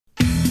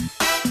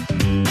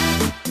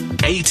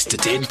8 to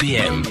 10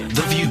 p.m.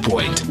 The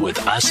Viewpoint with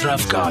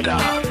Ashraf Garda.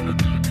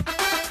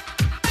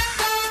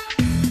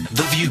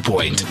 The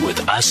Viewpoint with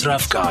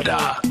Ashraf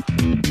Garda.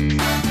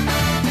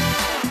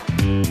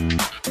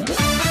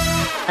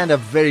 And a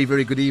very,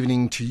 very good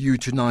evening to you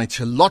tonight.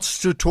 Lots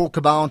to talk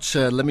about.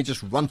 Let me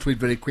just run through it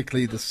very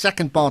quickly. The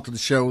second part of the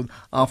show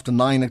after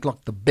 9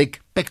 o'clock, the big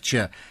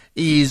picture,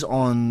 is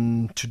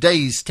on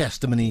today's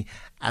testimony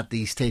at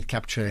the state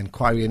capture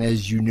inquiry. And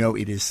as you know,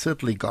 it has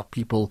certainly got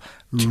people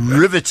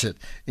riveted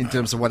in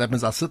terms of what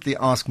happens. I'll certainly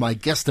ask my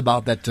guest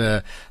about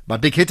that, my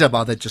big hitter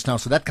about that just now.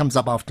 So that comes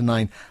up after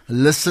 9.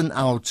 Listen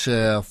out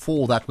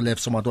for that. We'll have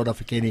Somadoda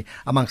Fikeni,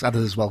 amongst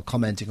others as well,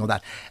 commenting on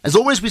that. As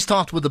always, we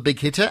start with the big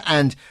hitter.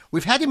 And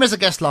we've had him as a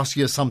guest last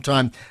year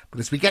sometime. But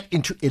as we get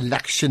into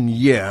election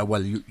year,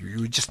 well,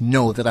 you just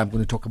know that I'm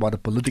going to talk about a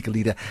political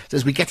leader. So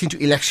as we get into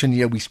election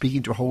year, we speak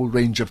into a whole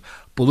range of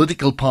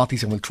political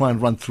parties, and we'll try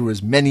and run through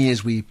as many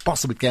as we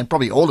possibly can,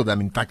 probably all of them,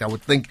 in fact, I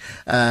would think,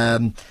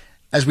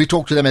 as we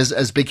talk to them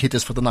as big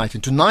hitters for the night.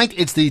 And tonight,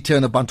 it's the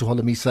turn of Bantu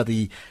Holomisa,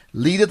 the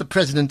leader, the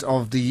president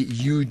of the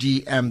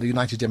UDM, the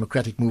United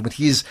Democratic Movement.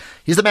 He's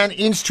the man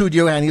in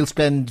studio, and he'll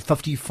spend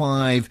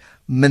 55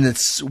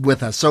 minutes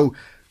with us. So,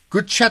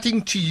 good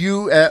chatting to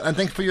you, and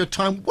thanks for your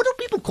time. What do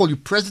people call you?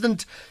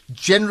 President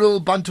General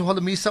Bantu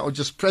Holomisa, or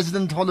just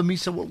President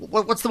Holomisa?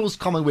 What's the most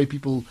common way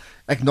people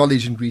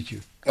acknowledge and greet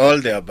you? All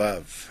the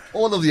above.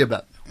 All of the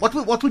above.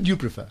 What would you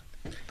prefer?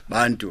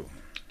 Bantu.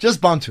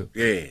 Just Bantu?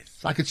 Yes.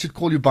 I should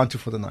call you Bantu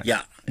for the night.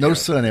 Yeah. No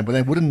surname, but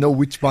I wouldn't know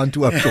which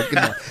Bantu I'm talking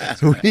about.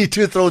 So we need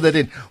to throw that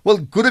in. Well,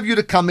 good of you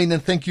to come in,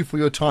 and thank you for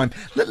your time.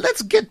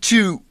 Let's get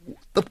to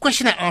the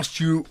question I asked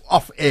you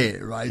off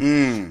air,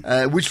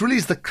 right? Which really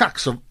is the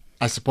crux of,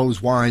 I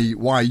suppose, why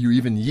you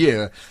even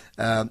here,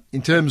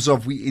 in terms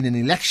of in an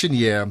election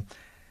year,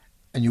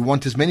 and you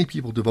want as many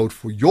people to vote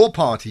for your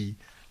party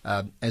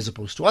as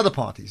opposed to other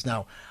parties.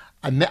 Now,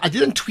 I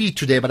didn't tweet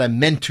today, but I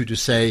meant to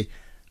say,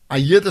 I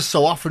hear this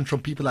so often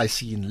from people I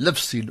see in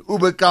lifts, in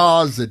Uber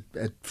cars, at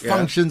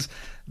functions.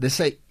 They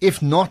say,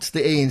 if not the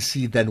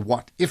ANC, then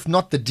what? If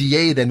not the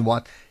DA, then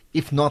what?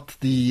 If not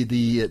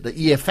the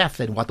EFF,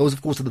 then what? Those,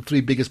 of course, are the three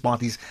biggest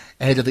parties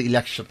ahead of the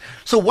election.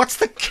 So what's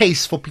the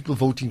case for people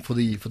voting for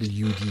the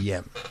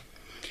UDM?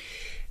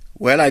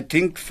 Well, I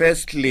think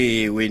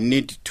firstly we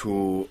need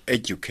to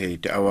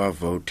educate our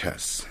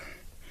voters,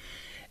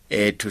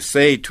 to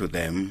say to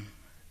them,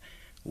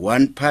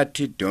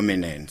 one-party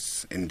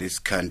dominance in this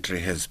country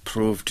has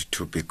proved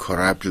to be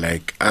corrupt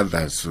like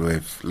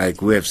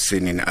we have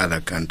seen in other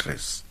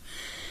countries.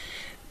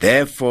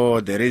 Therefore,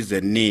 there is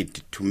a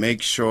need to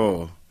make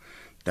sure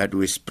that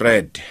we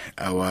spread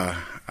our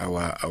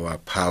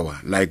power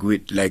like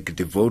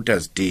the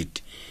voters did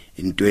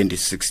in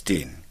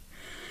 2016.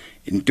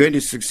 In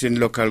 2016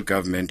 local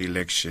government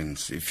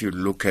elections, if you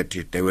look at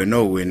it, there were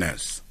no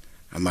winners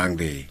among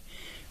the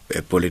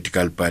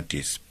political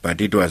parties,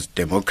 but it was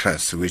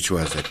democracy which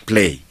was at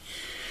play.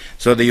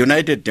 So the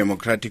United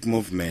Democratic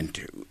Movement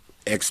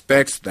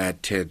expects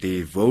that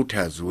the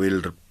voters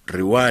will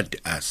reward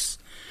us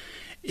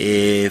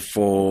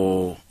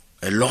for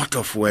a lot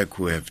of work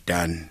we have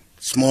done,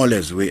 small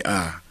as we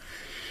are.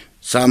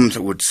 Some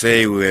would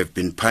say we have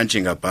been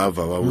punching above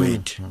our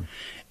weight.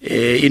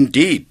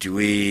 Indeed,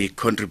 we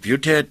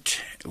contributed,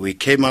 we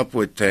came up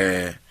with,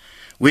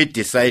 we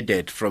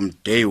decided from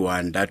day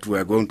one that we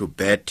are going to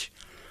bet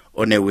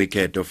on a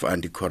wicket of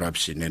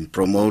anti-corruption and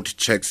promote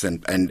checks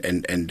and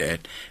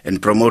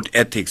promote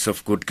ethics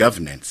of good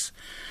governance.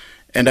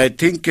 And I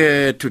think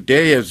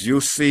today, as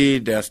you see,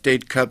 there are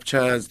state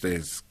captures,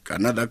 there's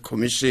another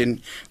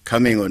commission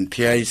coming on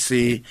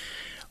PIC.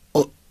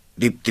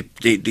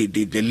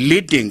 The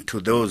leading to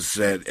those,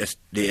 the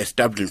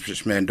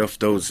establishment of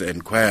those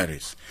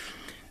inquiries,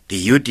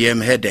 the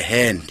UDM had a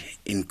hand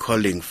in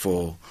calling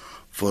for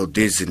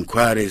these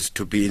inquiries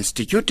to be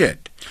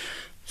instituted.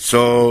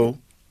 So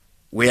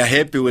we are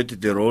happy with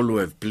the role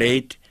we have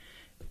played.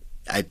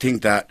 I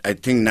think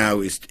now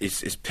is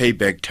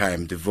payback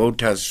time. The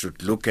voters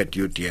should look at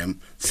UDM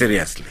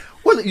seriously.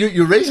 Well,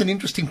 you raise an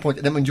interesting point,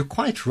 and I mean, you're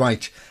quite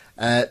right.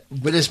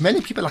 Whereas many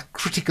people are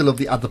critical of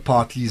the other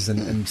parties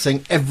and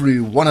saying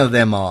every one of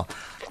them are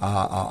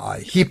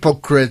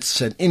hypocrites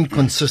and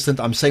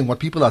inconsistent. I'm saying what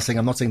people are saying.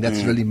 I'm not saying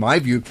that's really my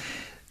view.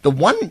 The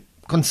one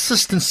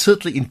consistent,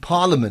 certainly in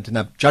Parliament, and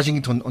I'm judging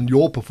it on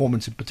your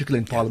performance in particular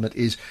in Parliament,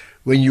 is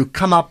when you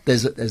come up,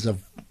 there's a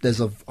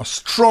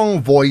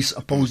strong voice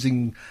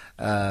opposing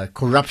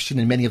corruption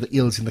and many of the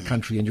ills in the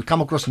country, and you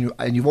come across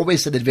and you've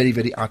always said it very,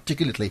 very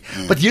articulately.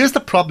 But here's the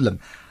problem: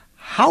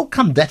 how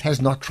come that has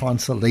not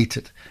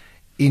translated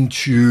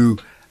into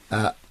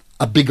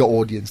a bigger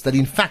audience? That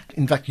in fact,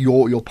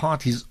 your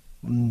party's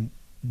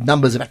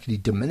numbers have actually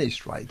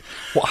diminished, right?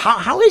 Well,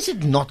 how has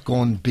it not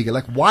gone bigger?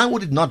 Like, why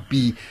would it not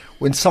be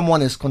when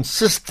someone as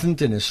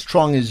consistent and as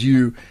strong as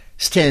you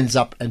stands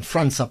up and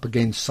fronts up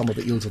against some of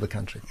the ills of the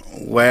country?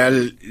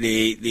 Well,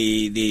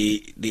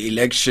 the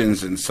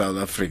elections in South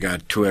Africa are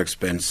too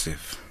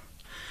expensive.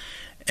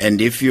 And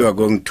if you are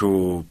going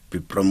to be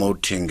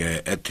promoting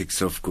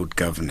ethics of good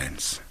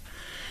governance,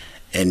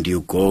 and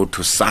you go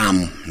to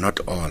some, not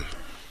all,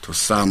 to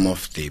some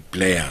of the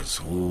players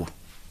who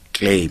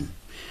claim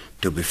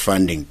to be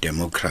funding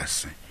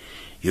democracy,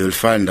 you will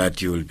find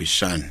that you will be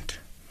shunned.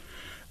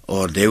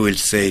 Or they will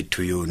say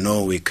to you,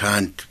 no, we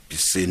can't be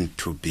seen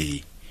to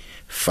be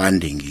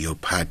funding your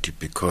party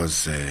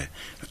because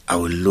I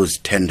will lose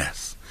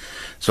tenders.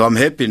 So I'm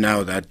happy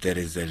now that there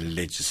is a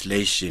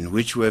legislation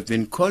which we have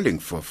been calling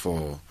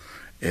for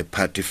a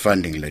party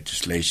funding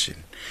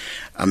legislation.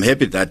 I'm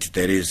happy that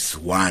there is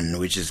one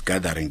which is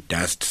gathering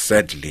dust,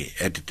 sadly,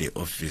 at the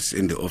office,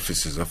 in the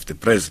offices of the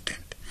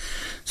president.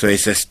 So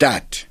it's a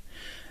start.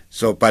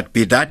 So, but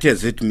be that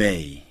as it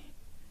may,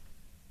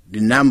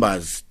 the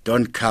numbers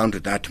don't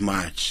count that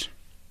much.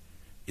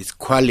 It's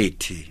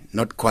quality,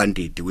 not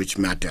quantity, which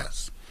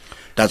matters.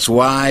 That's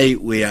why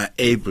we are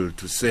able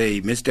to say,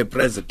 Mr.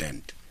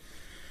 President,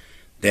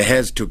 there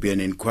has to be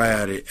an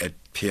inquiry at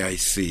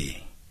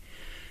PIC.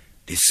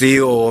 The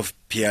CEO of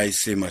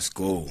PIC must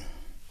go.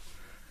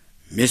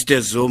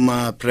 Mr.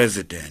 Zuma,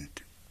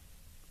 President,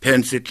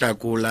 Pensi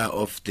Tlakula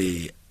of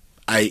the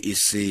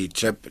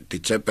IEC, the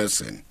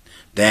chairperson,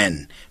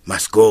 then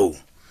must go.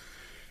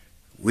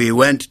 We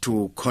went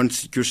to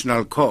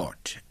Constitutional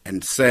Court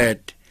and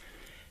said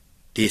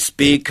the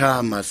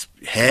Speaker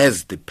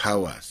has the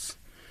powers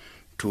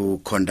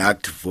to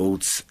conduct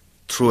votes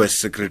through a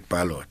secret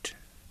ballot.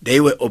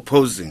 They were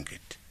opposing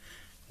it.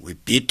 We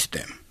beat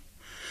them.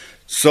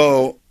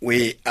 So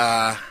we're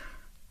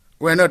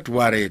not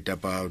worried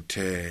about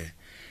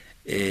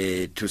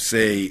to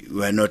say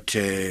we're not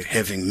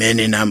having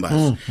many numbers.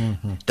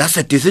 Mm-hmm. That's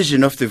a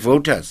decision of the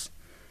voters.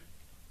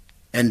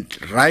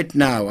 And right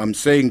now, I'm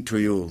saying to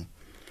you,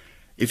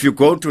 if you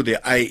go to the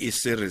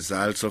IEC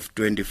results of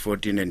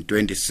 2014 and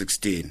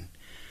 2016,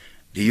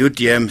 the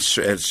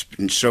UDM has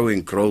been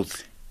showing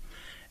growth.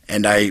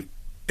 And I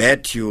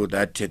bet you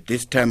that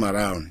this time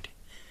around,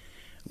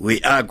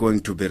 we are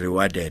going to be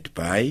rewarded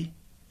by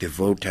the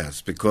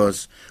voters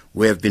because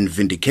we have been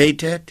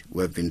vindicated,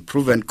 we have been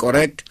proven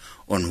correct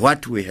on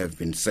what we have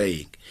been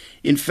saying.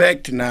 In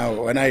fact,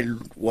 now, when I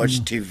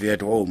watch TV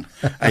at home,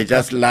 I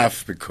just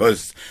laugh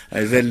because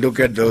I say, look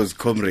at those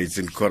comrades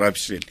in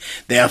corruption.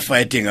 They are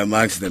fighting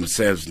amongst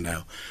themselves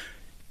now.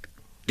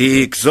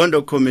 The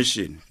Zondo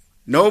Commission,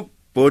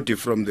 nobody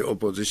from the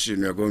opposition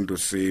you're going to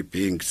see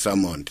being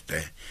summoned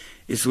there.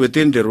 It's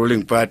within the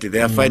ruling party.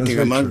 They are fighting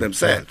among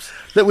themselves.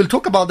 Yeah. We'll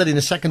talk about that in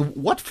a second.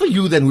 What for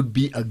you then would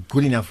be a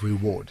good enough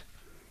reward?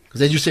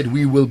 Because as you said,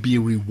 we will be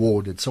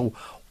rewarded. So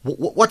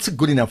what's a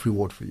good enough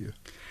reward for you?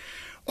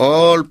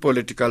 All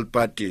political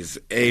parties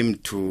aim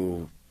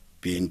to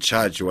be in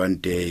charge one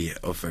day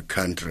of a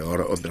country, or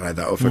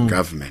rather of a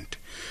government.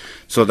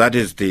 So that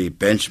is the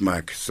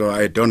benchmark. So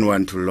I don't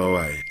want to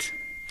lower it.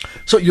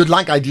 So you'd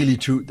like ideally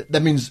to,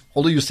 that means,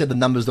 although you said the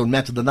numbers don't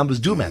matter, the numbers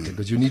do matter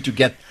because you need to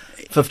get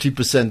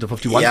 50% or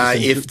 51%. Yeah,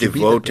 if the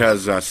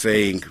voters are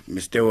saying,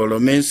 Mr.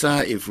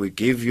 Holomisa, if we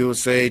give you,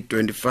 say,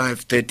 25,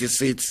 30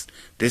 seats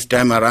this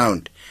time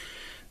around,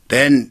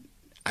 then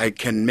I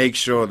can make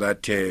sure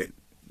that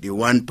the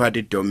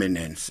one-party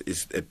dominance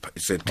is a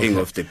thing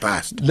of the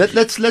past.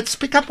 Let's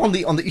pick up on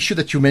the issue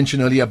that you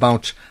mentioned earlier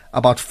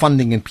about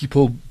funding, and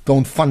people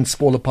don't fund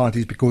smaller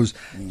parties because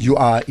you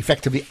are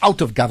effectively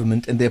out of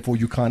government and therefore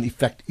you can't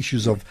affect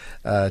issues of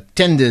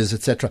tenders,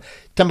 etc.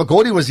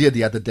 Tambagori was here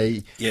the other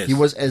day. Yes. He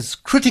was as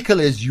critical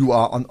as you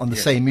are on the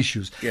same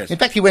issues. Yes. In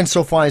fact, he went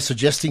so far as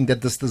suggesting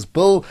that this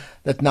bill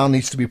that now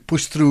needs to be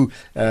pushed through,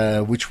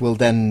 which will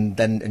then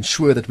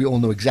ensure that we all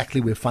know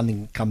exactly where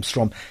funding comes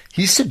from.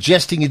 He's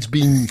suggesting it's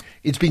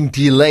being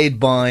delayed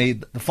by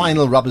the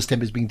final rubber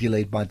stamp is being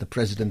delayed by the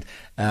president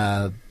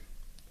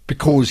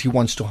because he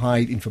wants to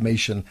hide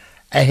information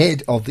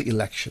ahead of the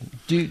election.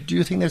 Do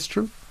you think that's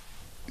true?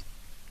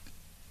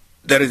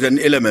 There is an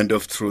element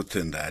of truth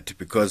in that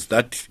because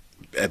that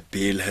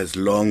bill has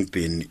long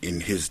been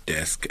in his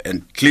desk,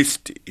 and at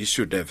least he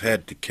should have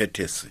had the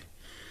courtesy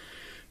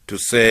to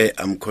say,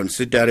 I'm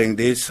considering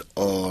this,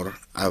 or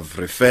I've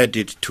referred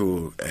it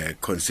to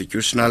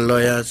constitutional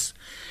lawyers,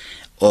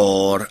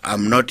 or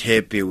I'm not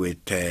happy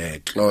with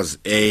Clause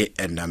A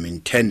and I'm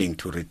intending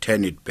to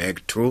return it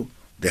back to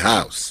the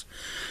House.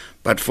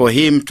 But for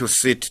him to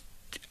sit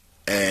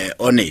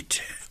on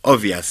it,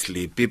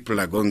 obviously people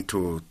are going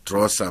to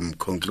draw some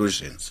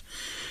conclusions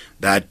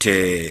that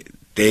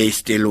they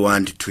still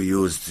want to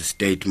use the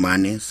state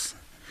monies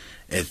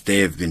as they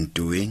have been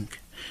doing.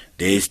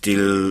 They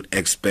still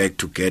expect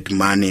to get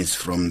monies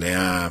from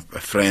their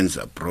friends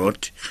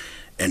abroad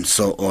and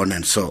so on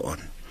and so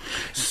on.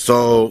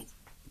 So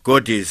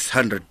God is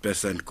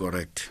 100%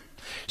 correct.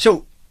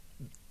 So,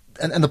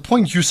 and the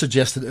point you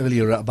suggested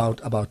earlier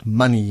about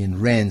money and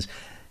rands,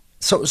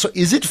 so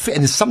is it fair,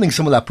 and it's something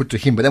similar I put to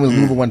him, but then we'll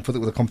move on for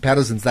the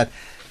comparisons, that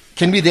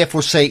can we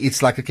therefore say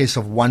it's like a case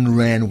of 1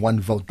 rand, 1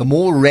 vote? The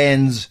more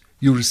rands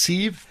you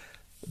receive,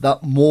 the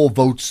more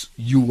votes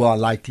you are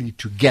likely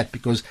to get,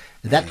 because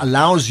that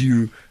allows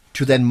you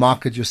to then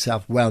market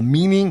yourself well,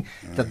 meaning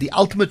that the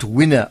ultimate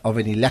winner of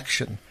an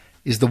election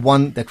is the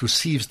one that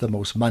receives the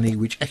most money,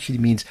 which actually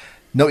means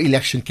no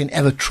election can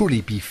ever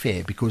truly be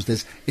fair because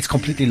it's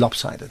completely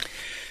lopsided.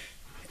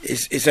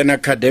 It's an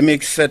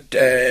academic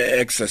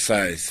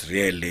exercise,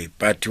 really,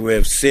 but we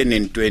have seen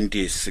in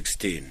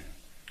 2016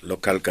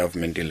 local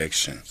government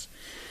elections,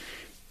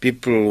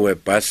 people were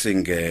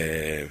busing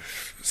their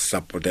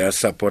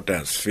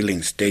supporters,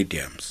 filling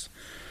stadiums,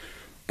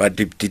 but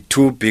the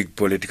two big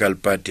political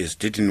parties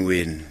didn't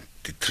win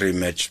the three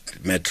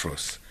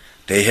metros.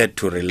 They had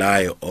to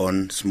rely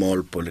on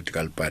small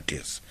political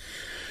parties.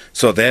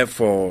 So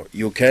therefore,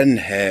 you can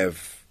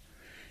have,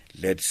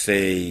 let's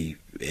say,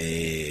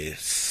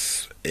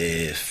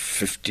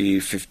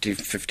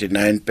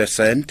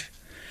 59%,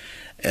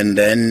 and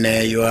then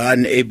you are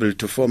unable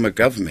to form a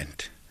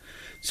government.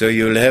 So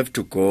you'll have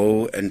to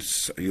go and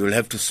you'll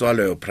have to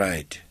swallow your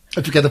pride.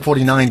 To get the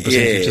 49%,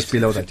 yes. Just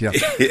below that, yeah.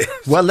 Yes.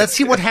 Well, let's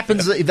see what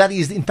happens if that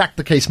is in fact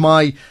the case.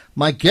 My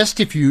guess,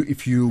 if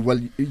you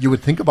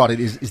would think about it,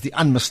 is the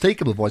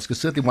unmistakable voice, because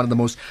certainly one of the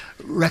most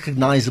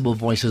recognizable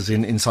voices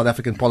in South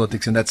African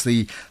politics, and that's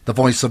the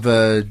voice of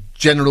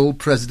General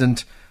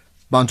President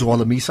Bantu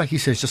Holomisa. He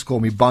says, just call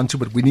me Bantu,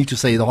 but we need to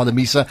say the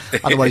Holomisa,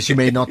 otherwise you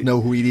may not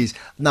know who it is.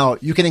 Now,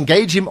 you can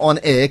engage him on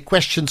air.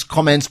 Questions,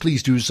 comments,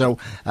 please do so.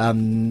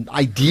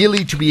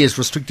 Ideally to be as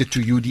restricted to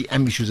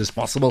UDM issues as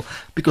possible,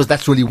 because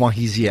that's really why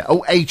he's here.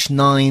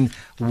 0891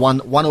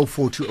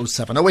 104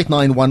 207.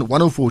 0891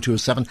 104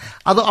 207.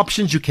 Other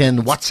options, you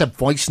can WhatsApp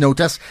voice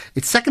note us.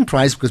 It's second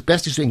prize, because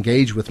best is to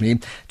engage with me.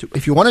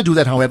 If you want to do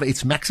that, however,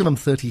 it's maximum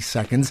 30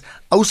 seconds.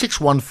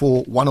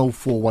 0614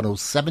 104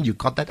 107. You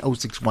got that?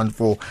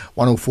 0614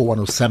 104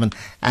 107.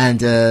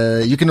 And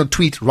you can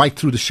tweet right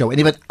through the show, and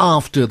even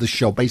after the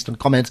show, based on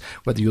comments,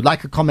 whether you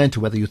like a comment or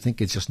whether you think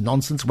it's just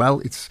nonsense. Well,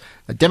 it's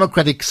a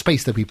democratic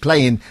space that we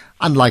play in,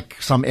 unlike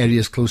some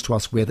areas close to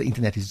us where the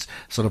internet is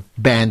sort of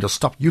banned or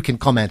stopped. You can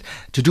comment.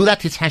 To do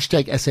that, it's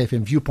hashtag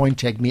SAFM Viewpoint,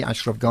 tag me,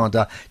 Ashraf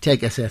Garda,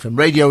 tag SAFM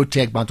Radio,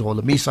 tag Bantu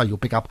Holomisa. You'll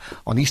pick up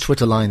on his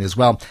Twitter line as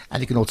well.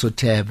 And you can also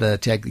tag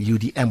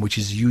UDM, which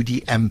is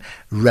UDM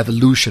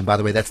Revolution. By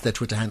the way, that's their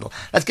Twitter handle.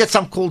 Let's get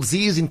some called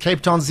Z's in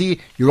Cape Town. Z,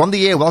 you're on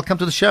the air. Welcome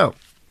to the show.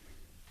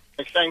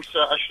 Thanks,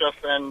 Ashraf,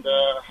 and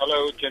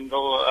hello,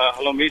 General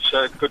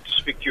Holomisa. Good to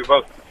speak to you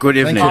both. Good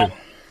evening.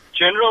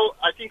 General,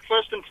 I think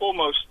first and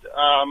foremost,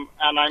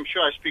 and I'm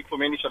sure I speak for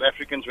many South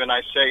Africans when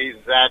I say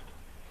that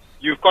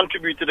you've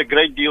contributed a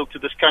great deal to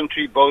this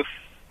country, both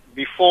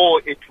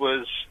before it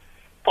was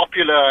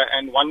popular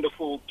and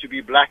wonderful to be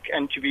black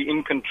and to be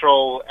in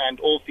control and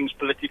all things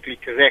politically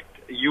correct.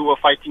 You were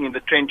fighting in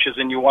the trenches,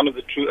 and you're one of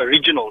the true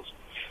originals.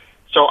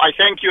 So I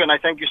thank you, and I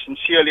thank you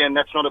sincerely, and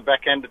that's not a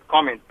backhanded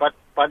comment. But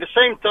by the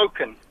same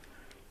token,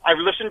 I've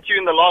listened to you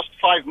in the last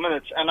 5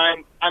 minutes, and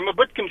I'm a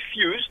bit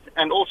confused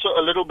and also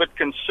a little bit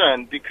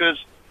concerned,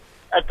 because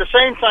at the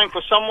same time,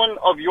 for someone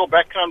of your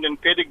background and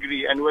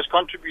pedigree and who has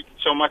contributed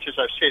so much, as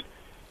I've said,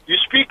 you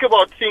speak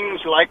about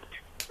things like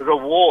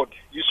reward.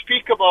 You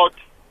speak about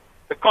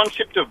the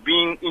concept of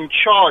being in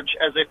charge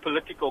as a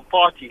political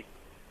party.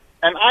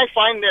 And I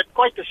find that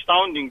quite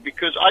astounding,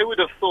 because I would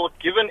have thought,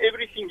 given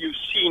everything you've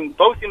seen,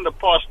 both in the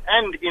past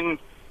and in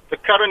the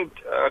current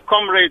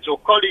comrades or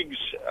colleagues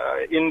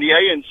in the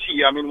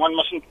ANC, I mean, one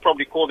mustn't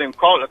probably call them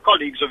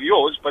colleagues of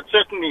yours, but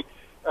certainly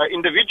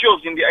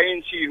individuals in the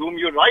ANC whom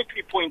you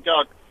rightly point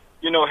out,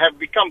 have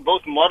become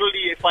both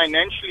morally,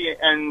 financially,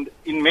 and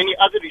in many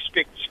other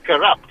respects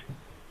corrupt.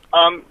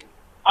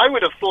 I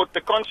would have thought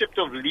the concept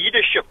of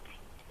leadership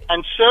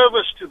and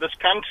service to this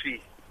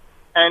country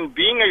and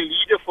being a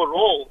leader for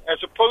all,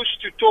 as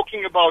opposed to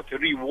talking about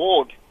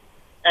reward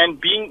and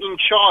being in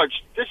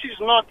charge. This is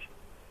not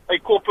a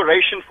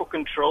corporation for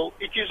control.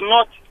 It is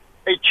not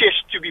a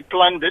chest to be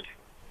plundered.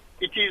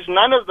 It is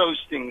none of those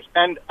things.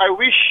 And I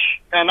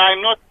wish, and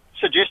I'm not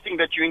suggesting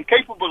that you're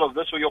incapable of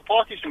this or your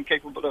party is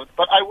incapable of it,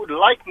 but I would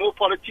like more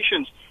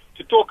politicians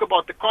to talk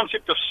about the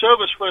concept of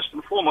service first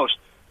and foremost,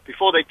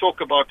 before they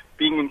talk about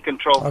being in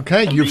control.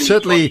 Okay, you've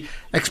certainly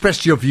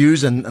expressed your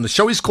views, and the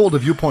show is called The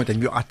Viewpoint,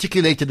 and you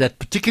articulated that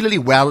particularly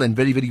well and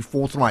very, very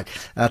forthright.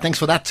 Thanks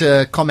for that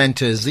comment,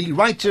 Z.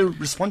 Right to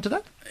respond to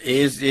that?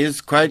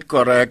 Is quite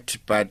correct,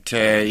 but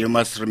you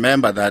must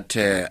remember that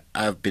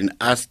I've been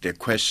asked a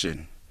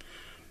question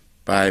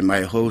by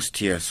my host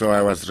here, so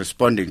I was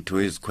responding to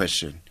his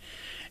question.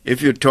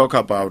 If you talk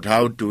about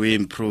how do we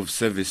improve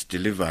service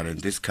delivery in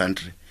this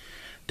country,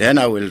 then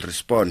I will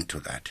respond to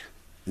that.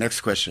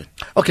 Next question.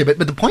 Okay, but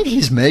the point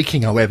he's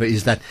making, however,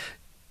 is that,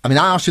 I mean,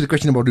 I asked you the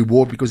question about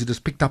reward because it was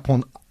picked up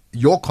on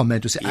your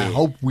comment to say, I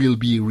hope we'll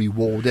be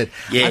rewarded.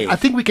 Yeah. I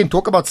think we can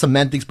talk about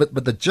semantics, but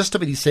the gist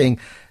of it is saying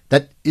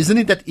that, isn't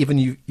it that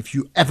even if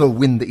you ever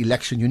win the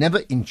election, you're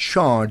never in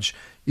charge,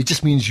 it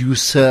just means you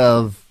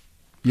serve,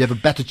 you have a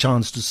better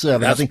chance to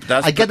serve. I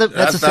get that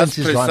that's the sense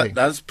he's driving.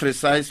 That's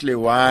precisely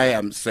why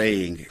I'm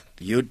saying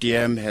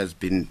UDM has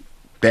been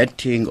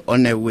betting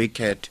on a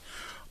wicket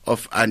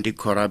of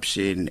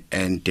anti-corruption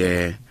and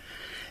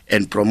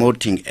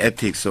promoting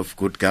ethics of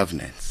good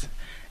governance.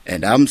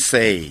 And I'm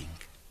saying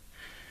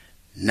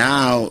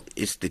now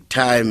is the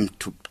time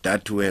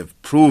that we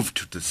have proved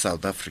to the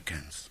South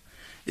Africans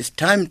it's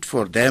time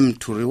for them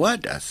to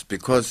reward us,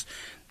 because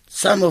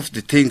some of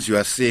the things you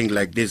are seeing,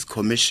 like these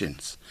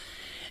commissions,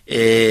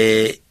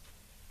 we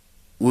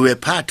were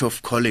part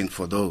of calling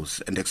for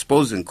those and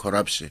exposing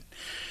corruption.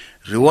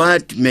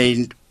 Reward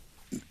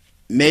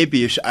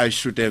maybe I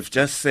should have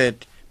just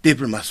said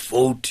people must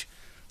vote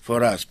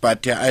for us,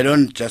 but I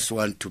don't just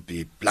want to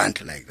be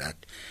blunt like that.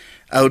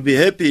 I would be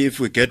happy if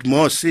we get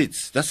more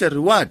seats. That's a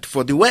reward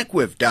for the work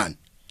we've done.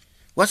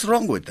 What's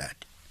wrong with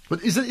that?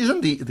 But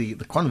isn't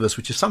the converse,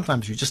 which is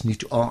sometimes you just need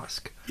to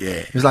ask.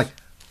 Yeah. It's like,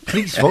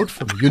 please vote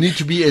for me. You need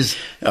to be as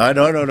no,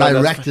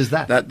 direct as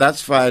that.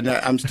 That's fine.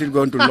 I'm still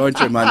going to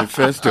launch a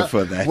manifesto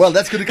for that. Well,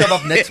 that's going to come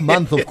up next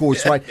month, of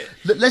course, right?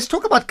 Let's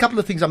talk about a couple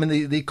of things. I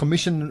mean, the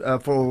Commission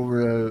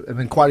for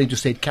Inquiry into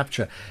State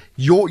Capture.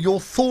 Your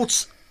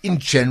thoughts in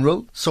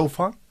general so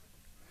far?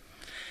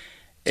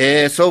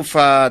 So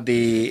far,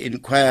 the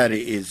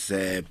inquiry is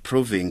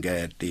proving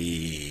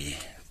the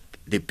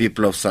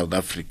people of South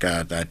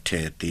Africa that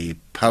the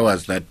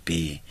powers that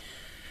be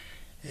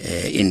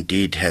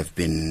indeed have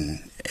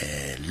been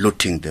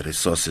looting the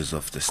resources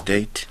of the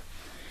state,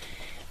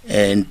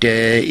 and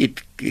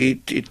it's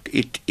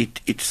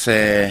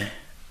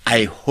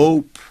I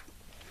hope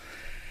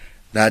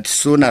that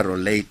sooner or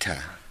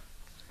later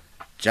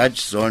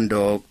Judge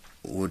Zondo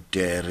would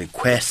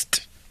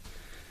request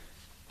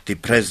the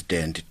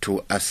president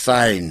to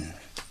assign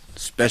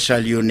special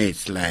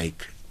units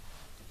like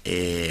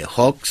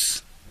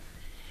Hawks,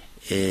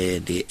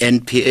 the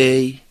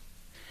NPA,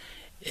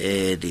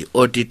 the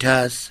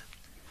auditors,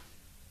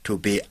 to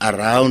be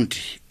around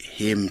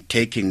him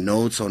taking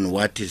notes on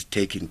what is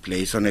taking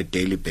place on a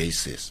daily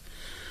basis,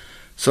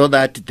 so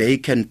that they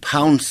can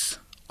pounce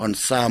on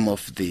some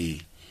of the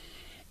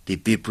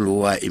people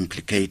who are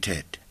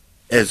implicated,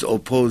 as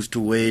opposed to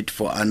wait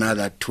for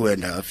another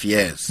 2.5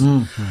 years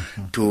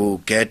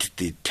to get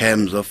the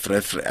terms of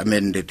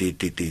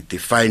the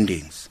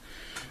findings.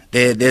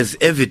 There's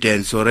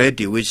evidence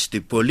already which the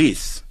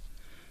police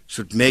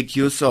should make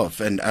use of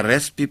and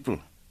arrest people.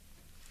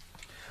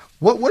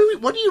 What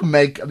do you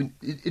make? I mean,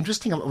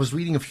 interesting. I was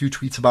reading a few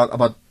tweets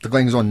about the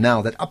goings on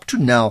now. That up to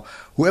now,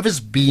 whoever's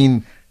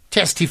been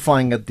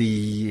testifying at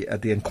the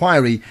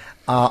inquiry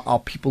are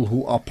people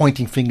who are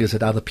pointing fingers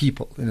at other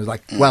people. You know,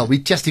 like, well, we're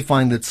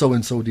testifying that so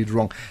and so did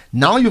wrong.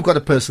 Now you've got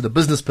a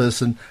business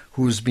person,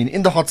 who's been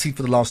in the hot seat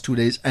for the last 2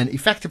 days and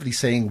effectively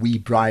saying we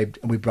bribed,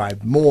 and we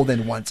bribed more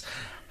than once.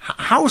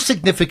 How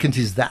significant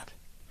is that?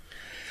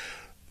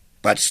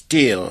 But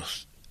still,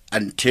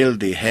 until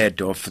the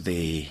head of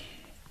that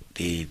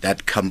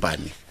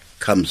company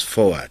comes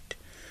forward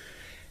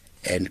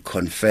and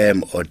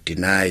confirm or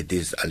deny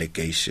these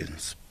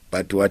allegations.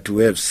 But what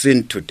we have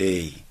seen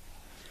today,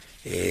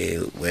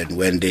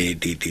 when they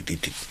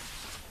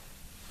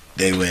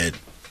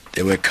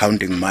were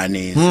counting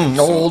money,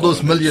 all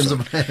those millions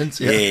of rands.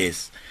 Yeah.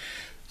 Yes.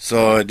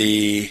 So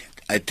I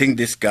think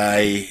this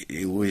guy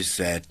who is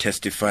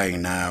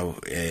testifying now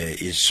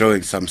is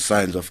showing some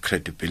signs of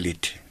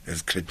credibility.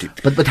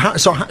 But how,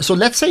 so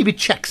let's say it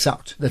checks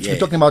out. We're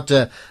talking about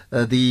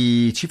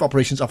the Chief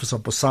Operations Officer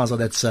of Bosasa,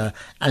 that's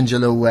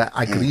Angelo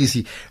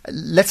Agrizi.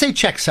 Let's say it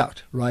checks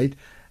out, right?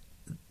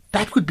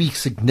 That would be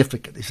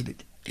significant, isn't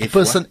it?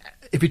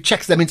 If it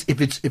checks, that means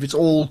if it's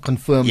all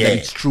confirmed that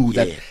it's true,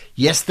 that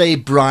yes, they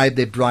bribed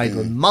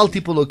on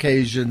multiple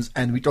occasions,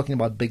 and we're talking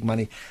about big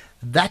money.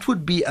 That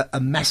would be a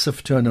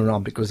massive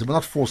turnaround, because they were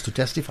not forced to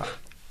testify.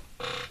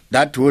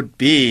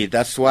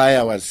 That's why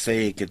I was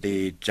saying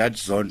the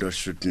Judge Zondo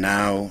should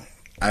now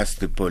ask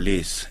the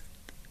police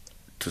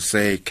to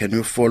say, can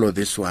you follow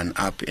this one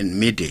up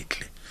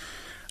immediately?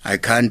 I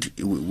can't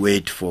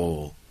wait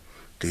for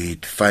the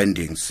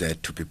findings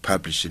to be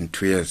published in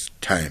 2 years'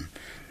 time.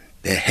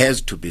 There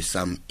has to be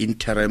some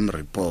interim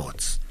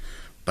reports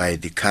by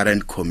the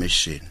current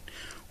commission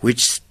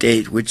which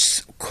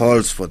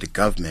calls for the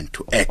government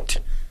to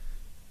act.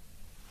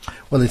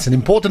 Well, it's an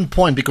important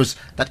point, because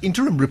that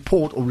interim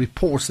report or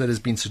reports that has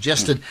been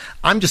suggested,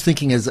 I'm just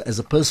thinking as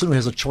a person who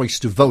has a choice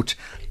to vote,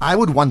 I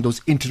would want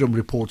those interim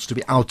reports to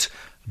be out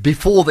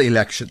before the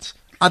elections.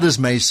 Others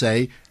may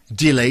say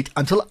delayed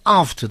until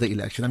after the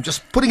election. I'm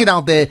just putting it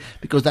out there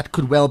because that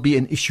could well be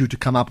an issue to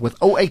come up with.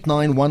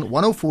 0891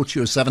 104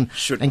 207.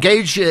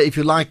 Engage, if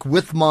you like,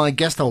 with my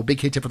guest, our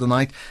big hitter for the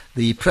night,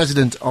 the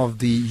president of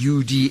the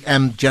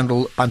UDM,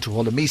 General Bantu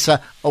Holomisa.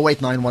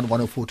 0891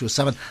 104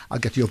 207. I'll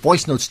get your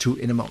voice notes too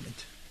in a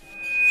moment.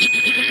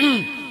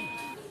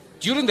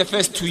 During the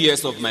first 2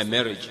 years of my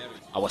marriage,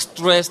 I was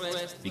stressed,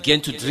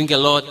 began to drink a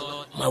lot.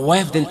 My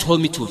wife then told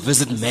me to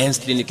visit Men's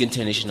Clinic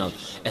International,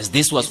 as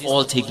this was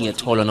all taking a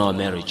toll on our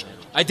marriage.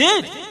 I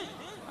did!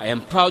 I am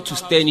proud to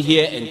stand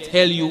here and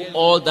tell you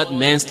all that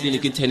Men's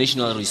Clinic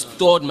International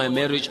restored my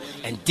marriage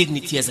and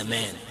dignity as a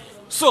man.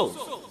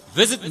 So,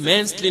 visit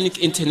Men's Clinic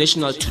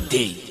International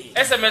today.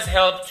 SMS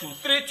help to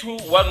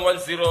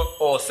 32110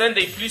 or send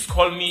a please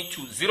call me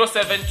to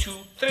 072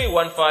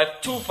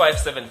 315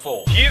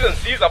 2574. T's and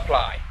C's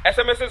apply.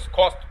 SMSs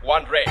cost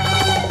R1.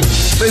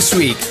 This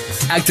week,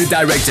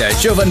 actor-director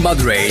Jovan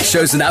Madre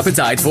shows an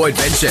appetite for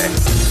adventure.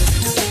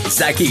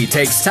 Zaki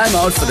takes time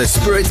out for the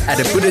spirit at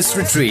a Buddhist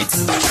retreat.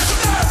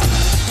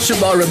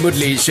 Shamara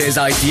Mudli shares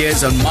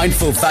ideas on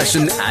mindful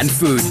fashion and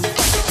food.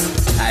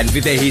 And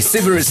Videhi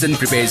Sivarasan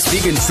prepares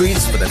vegan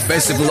treats for the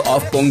festival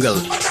of Pongal.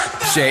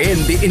 Share in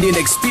the Indian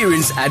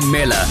experience at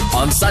Mela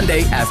on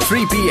Sunday at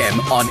 3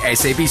 p.m. on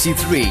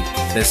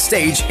SABC3. The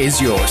stage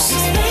is yours.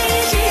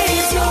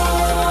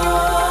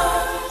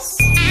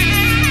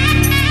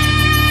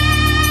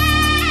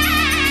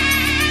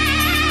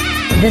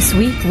 This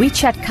week, we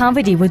chat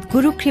Kavadi with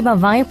Guru Kriba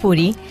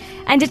Vayapuri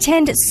and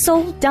attend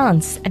Soul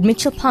Dance at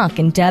Mitchell Park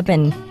in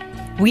Durban.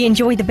 We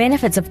enjoy the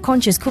benefits of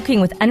conscious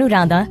cooking with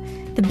Anuradha,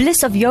 the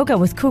bliss of yoga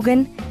with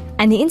Kugan,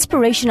 and the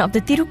inspiration of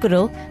the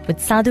Tirukural with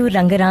Sadhu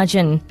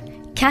Rangarajan.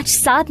 Catch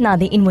Sadhna,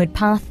 the Inward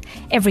Path,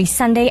 every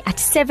Sunday at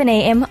 7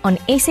 a.m. on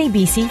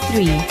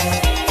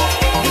SABC3.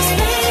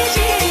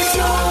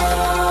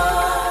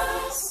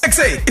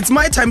 XA, it's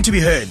my time to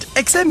be heard.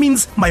 XA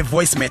means my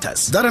voice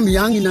matters. That I'm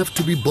young enough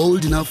to be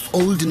bold enough,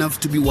 old enough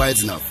to be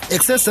wise enough.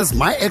 XA says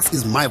my X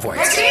is my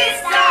voice.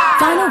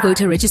 Final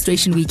voter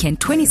registration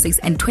weekend, 26th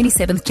and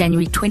 27th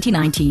January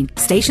 2019.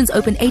 Stations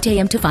open 8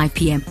 a.m. to 5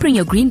 p.m. Bring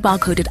your green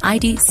barcoded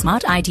ID,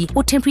 smart ID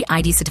or temporary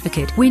ID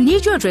certificate. We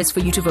need your address for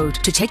you to vote.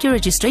 To check your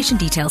registration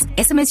details,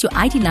 SMS your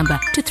ID number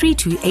to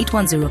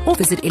 32810 or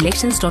visit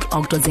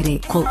elections.org.za.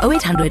 Call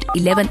 0800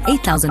 11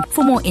 8000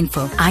 for more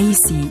info.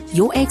 IEC,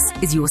 your X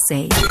is your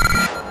say.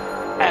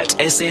 At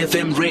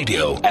SAFM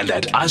Radio and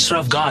at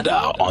Ashraf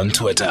Garda on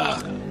Twitter.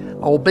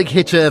 Our big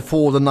hitter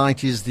for the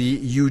night is the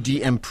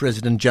UDM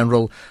President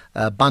General,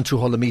 Bantu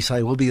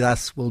Holomisa.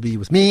 Will be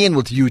with me and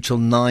with you till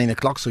 9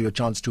 o'clock. So your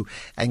chance to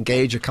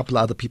engage. A couple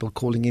of other people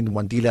calling in.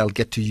 Wandile, I'll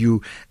get to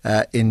you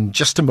in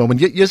just a moment.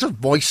 Here's a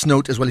voice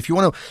note as well. If you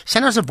want to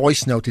send us a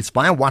voice note, it's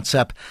via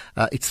WhatsApp.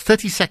 It's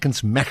 30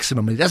 seconds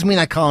maximum. It doesn't mean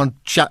you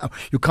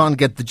can't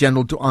get the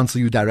General to answer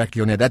you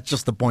directly on air. That's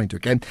just the point,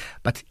 okay?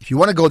 But if you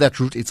want to go that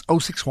route, it's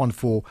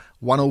 0614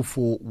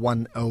 104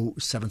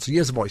 107. So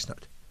here's a voice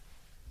note.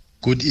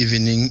 Good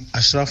evening,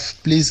 Ashraf.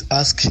 Please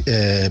ask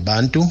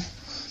Bantu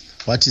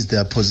what is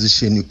their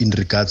position in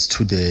regards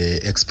to the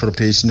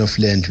expropriation of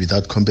land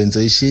without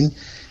compensation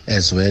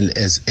as well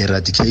as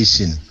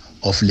eradication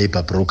of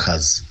labor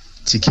brokers.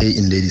 TK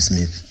in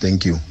Ladysmith.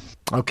 Thank you.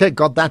 Okay,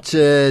 got that,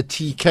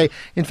 TK.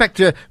 In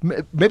fact,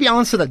 maybe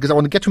answer that because I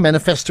want to get to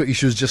manifesto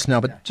issues just now,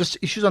 but just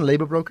issues on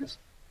labor brokers?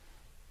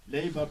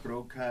 Labor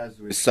brokers,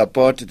 we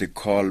support the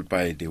call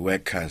by the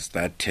workers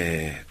that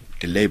the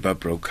labor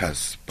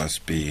brokers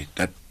must be,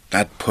 that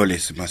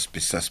policy must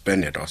be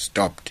suspended or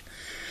stopped,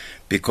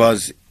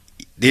 because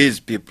these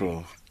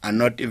people are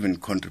not even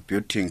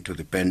contributing to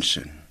the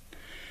pension.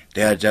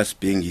 They are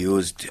just being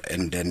used,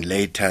 and then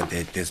later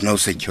there's no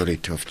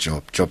security of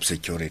job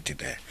security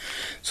there.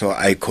 So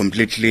I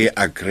completely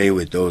agree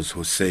with those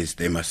who says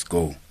they must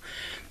go.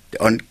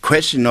 On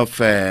question of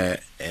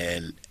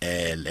land,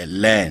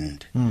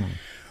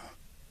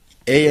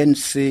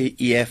 ANC,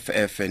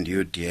 EFF and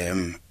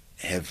UDM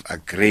have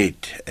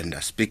agreed and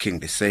are speaking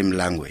the same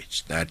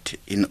language, that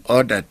in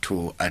order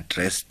to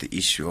address the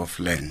issue of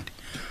land,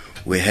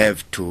 we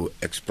have to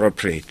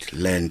expropriate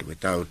land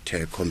without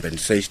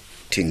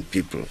compensating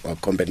people or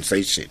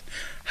compensation.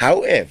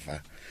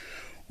 However,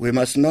 we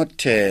must not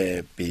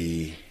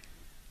be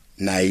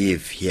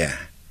naive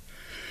here.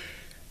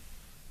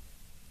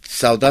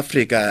 South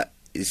Africa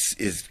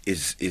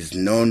is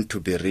known to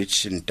be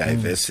rich in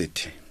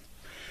diversity.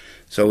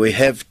 So we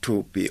have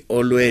to be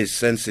always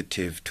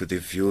sensitive to the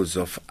views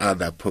of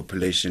other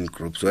population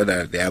groups,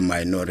 whether they are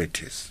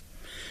minorities.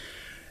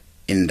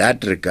 In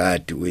that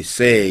regard, we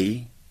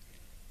say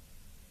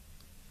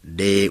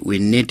we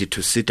need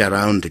to sit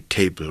around the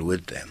table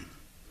with them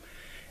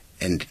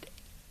and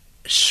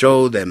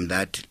show them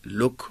that,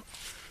 look,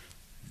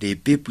 the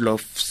people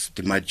of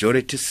the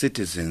majority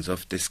citizens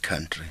of this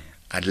country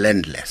are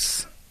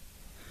landless.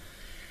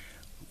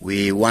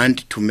 We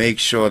want to make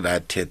sure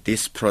that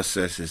this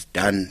process is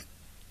done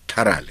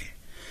thoroughly.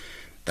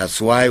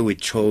 That's why we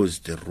chose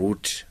the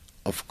route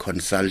of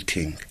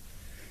consulting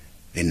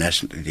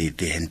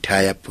the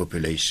entire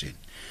population.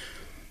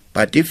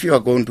 But if you are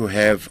going to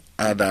have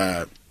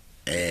other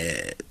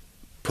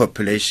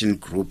population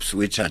groups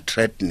which are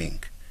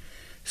threatening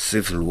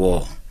civil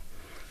war,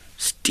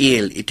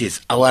 still it is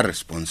our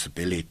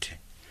responsibility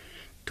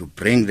to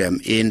bring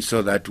them in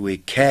so that we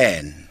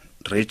can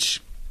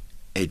reach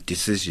a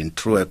decision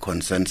through a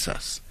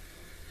consensus.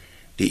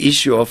 The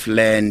issue of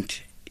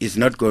land is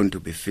not going to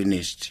be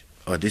finished,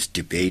 or this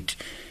debate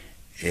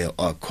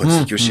or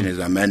constitution is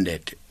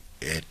amended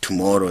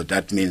tomorrow.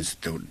 That means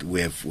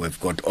we've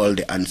got all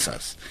the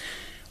answers.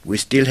 We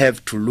still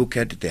have to look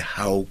at the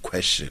how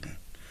question.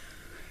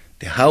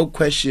 The how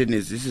question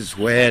is, this is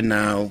where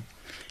now,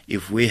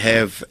 if we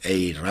have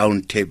a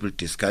round table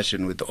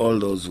discussion with all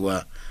those who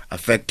are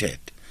affected,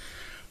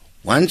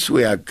 once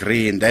we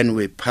agree and then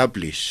we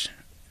publish,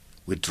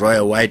 we draw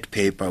a white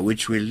paper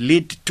which will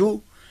lead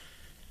to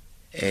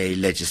a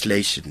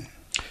legislation.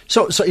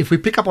 So if we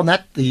pick up on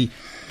that, the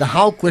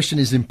how question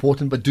is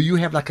important, but do you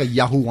have like a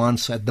Yahoo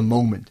answer at the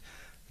moment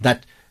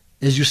that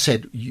as you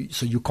said,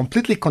 so you're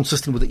completely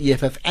consistent with the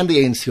EFF and the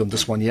ANC on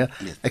this one here.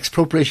 Yes.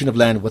 Expropriation of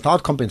land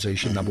without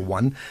compensation, number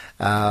one.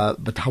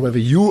 But however,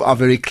 you are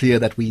very clear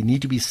that we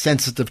need to be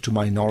sensitive to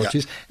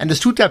minorities. Yeah. And there's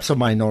two types of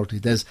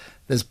minorities.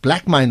 There's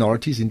black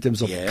minorities in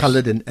terms of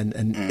colored and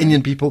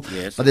Indian people.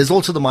 Yes. But there's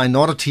also the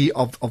minority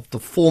of the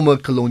former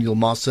colonial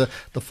master,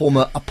 the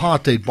former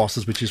apartheid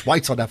bosses, which is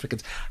white South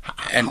Africans.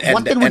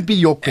 What then would be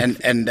your pick?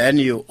 And then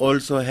you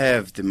also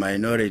have the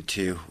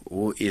minority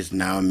who is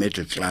now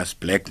middle class,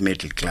 black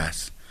middle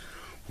class,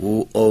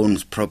 who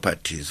owns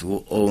properties,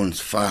 who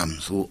owns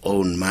farms, who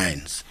own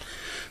mines.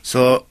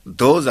 So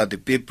those are the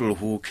people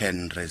who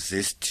can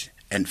resist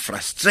and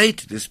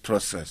frustrate this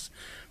process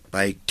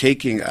by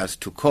taking us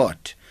to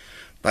court.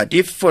 But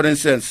if, for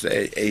instance,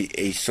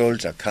 a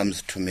soldier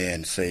comes to me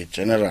and say,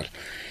 General,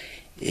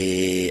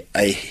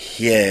 I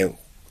hear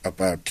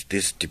about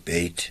this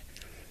debate,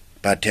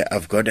 but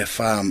I've got a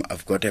farm,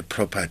 I've got a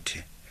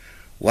property.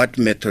 What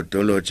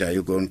methodology are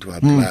you going to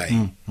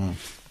apply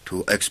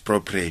to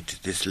expropriate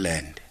this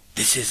land?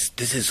 This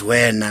is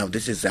where now.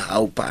 This is the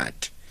how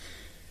part.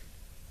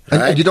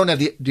 Right? And you don't have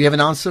do you have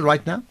an answer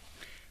right now?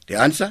 The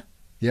answer?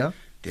 Yeah.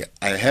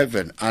 I have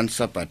an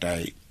answer, but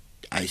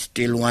I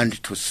still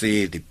want to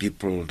see the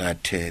people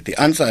that the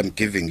answer I'm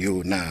giving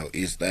you now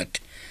is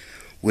that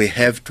we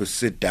have to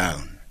sit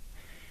down,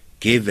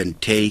 give and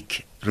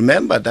take.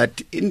 Remember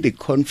that in the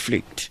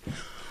conflict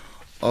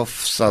of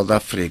South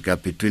Africa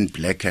between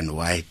black and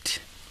white,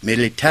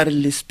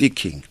 militarily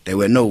speaking, there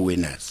were no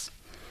winners.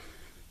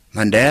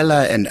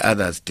 Mandela and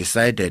others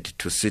decided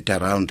to sit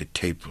around the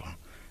table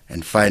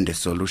and find a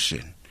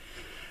solution.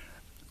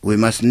 We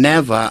must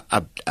never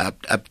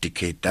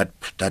abdicate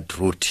that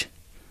route,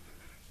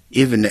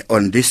 even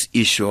on this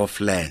issue of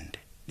land.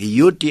 The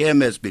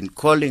UDM has been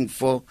calling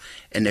for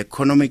an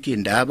economic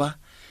indaba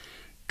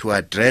to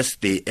address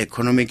the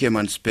economic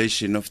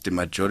emancipation of the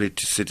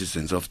majority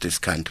citizens of this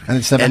country. And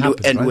it's never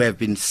happened, right? We have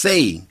been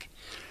saying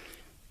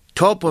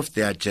top of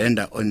the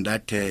agenda on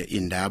that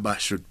indaba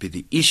should be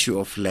the issue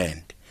of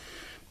land,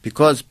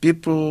 because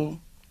people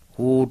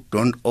who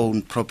don't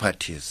own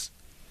properties,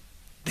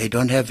 they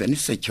don't have any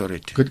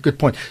security. Good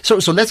point. So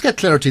let's get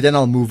clarity, then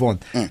I'll move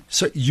on.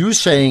 So you're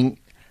saying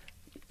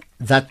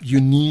that you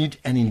need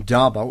an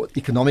indaba,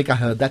 economic, I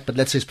heard that, but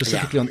let's say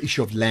specifically on the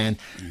issue of land.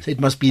 So it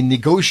must be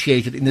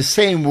negotiated in the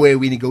same way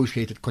we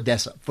negotiated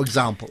CODESA, for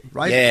example,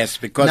 right? Yes,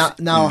 because...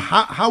 Now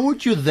how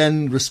would you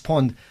then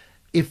respond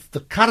if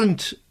the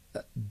current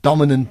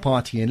dominant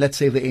party, and let's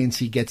say the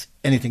ANC gets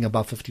anything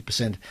above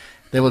 50%,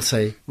 they will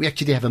say, we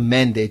actually have a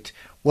mandate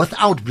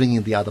without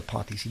bringing the other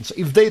parties in. So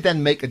if they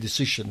then make a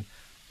decision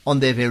on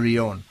their very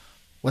own,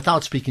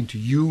 without speaking to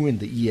you and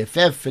the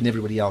EFF and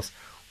everybody else,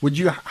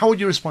 how would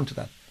you respond to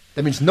that?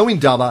 That means no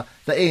indaba,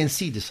 the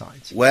ANC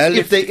decides. Well,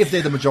 if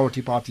they're the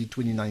majority party in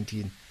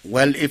 2019.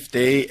 Well, if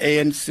the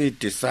ANC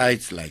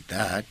decides like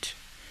that,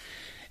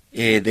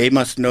 they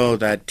must know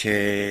that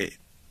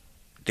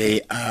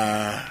they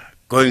are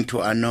going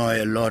to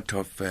annoy a lot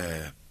of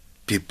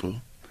people,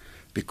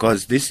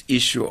 because this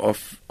issue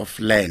of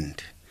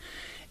land,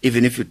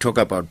 even if you talk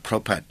about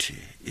property,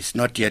 it's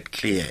not yet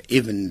clear.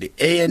 Even the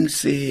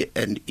ANC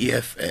and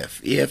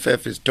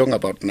EFF is talking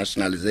about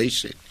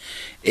nationalization.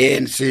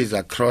 ANC is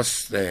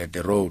across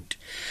the road.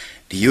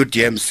 The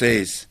UDM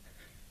says,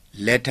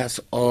 let us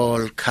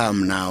all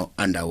come now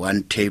under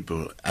one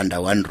table,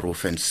 under one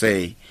roof, and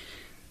say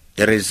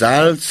the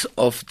results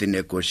of the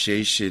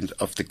negotiations,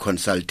 of the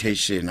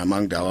consultation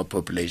among our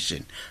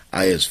population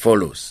are as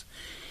follows.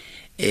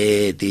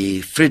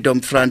 The Freedom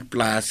Front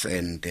Plus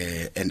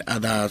and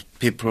other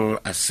people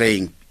are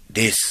saying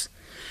this.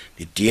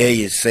 The DA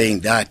is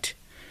saying that.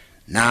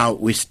 Now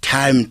it's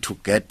time to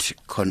get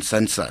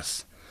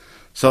consensus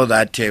so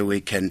that we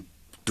can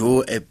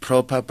do a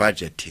proper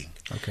budgeting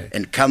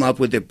and come up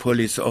with a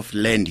policy of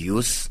land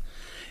use.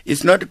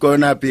 It's not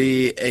going to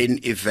be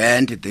an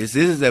event. This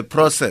is a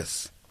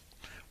process.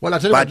 Well,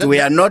 but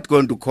we are not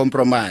going to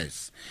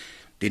compromise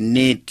the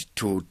need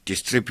to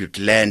distribute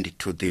land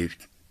to the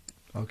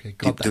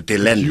to the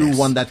landless. You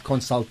want that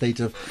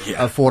consultative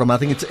forum. I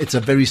think it's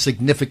a very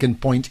significant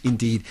point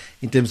indeed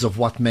in terms of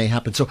what may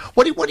happen. So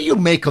what do you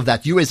make of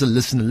that? You as a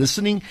listener,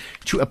 listening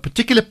to a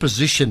particular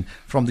position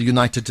from the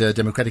United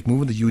Democratic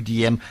Movement, the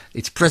UDM.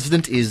 Its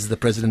president is the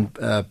President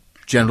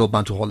General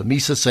Bantu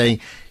Holomisa, saying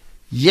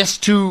yes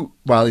to,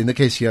 well, in the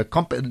case here,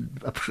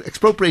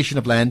 expropriation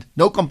of land,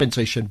 no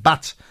compensation,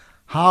 but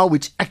how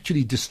it's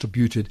actually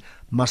distributed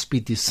must be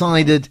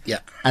decided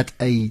at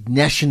a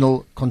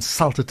national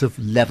consultative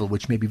level,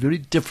 which may be very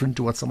different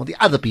to what some of the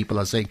other people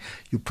are saying.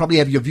 You probably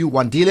have your view,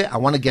 Wandile. I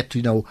want to get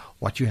to know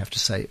what you have to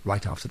say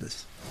right after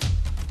this.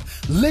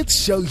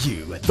 Let's show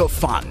you the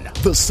fun,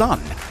 the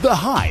sun, the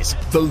highs,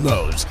 the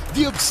lows,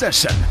 the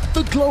obsession,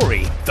 the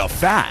glory, the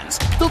fans,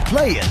 the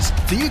players,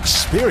 the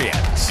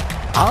experience.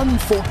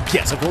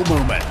 Unforgettable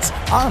moments,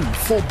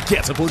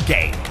 unforgettable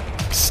game.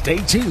 Stay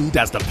tuned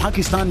as the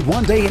Pakistan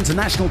One-Day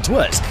International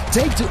Tours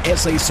take to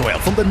SA soil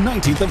from the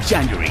 19th of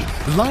January,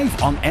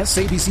 live on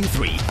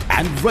SABC3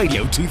 and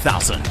Radio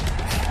 2000.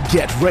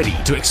 Get ready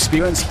to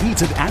experience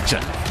heated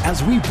action,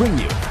 as we bring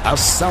you a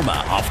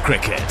summer of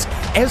cricket.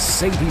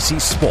 SABC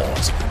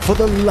Sport, for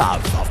the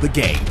love of the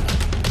game.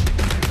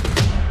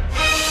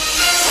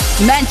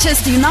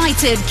 Manchester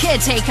United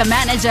caretaker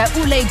manager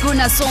Ole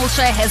Gunnar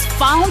Solskjaer has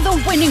found the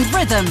winning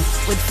rhythm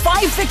with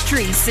 5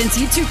 victories since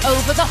he took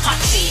over the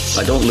hot seat.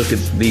 I don't look at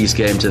these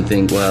games and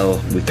think, well,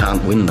 we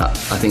can't win that.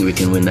 I think we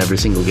can win every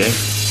single game.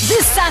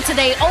 This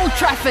Saturday, Old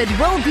Trafford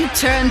will be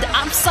turned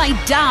upside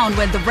down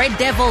when the Red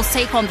Devils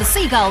take on the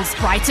Seagulls,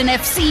 Brighton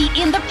FC,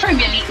 in the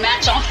Premier League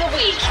match of the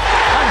week.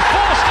 And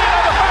forced in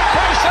on the back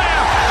post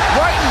there,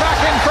 right and back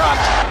in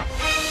front.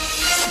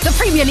 The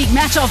Premier League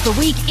match of the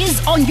week is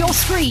on your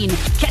screen.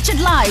 Catch it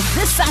live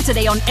this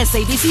Saturday on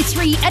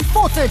SABC3 at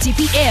 4:30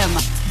 p.m.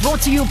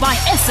 Brought to you by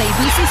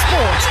SABC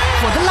Sport,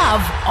 for the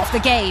love of the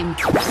game.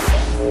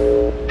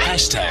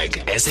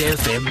 Hashtag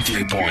SAFM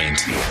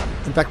Viewpoint.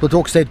 In fact, we'll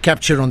talk state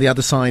capture on the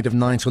other side of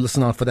 9, so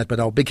listen out for that. But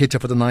our big hitter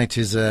for the night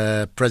is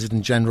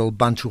President General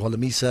Bantu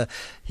Holomisa.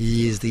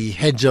 He is the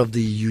head of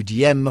the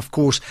UDM, of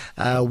course.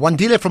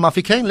 Wandile from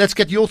Afrikaans, let's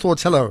get your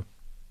thoughts. Hello.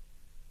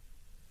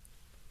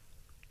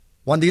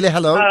 Wandile,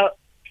 hello.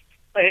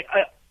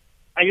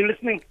 Are you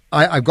listening?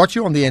 I've got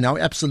you on the air now.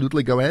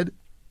 Absolutely. Go ahead.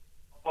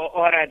 Oh,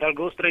 all right, I'll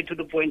go straight to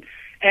the point.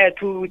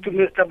 To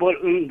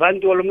Mr.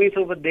 Bantu Holomisa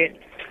over there.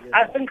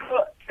 I think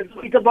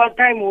it's about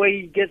time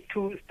we get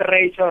to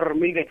stretch or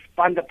maybe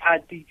expand the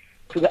party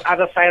to the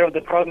other side of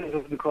the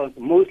processes, because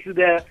mostly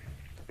the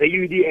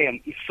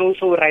UDM is so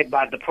right,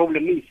 but the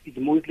problem is it's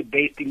mostly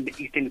based in the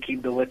Eastern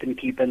Cape, the Western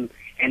Cape, and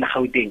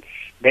Gauteng.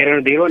 They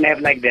don't have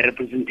like the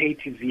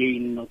representatives here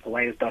in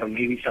Northwest or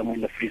maybe somewhere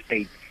in the Free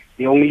State.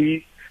 They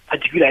only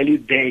particularly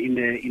there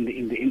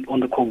on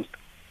the coast.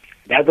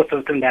 That's the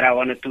first thing that I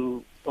wanted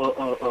to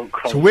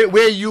cross. So where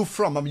are you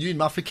from? I mean, you in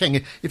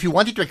Mafeking. If you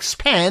wanted to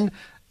expand,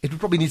 it would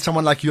probably need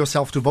someone like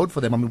yourself to vote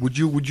for them. I mean, would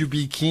you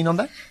be keen on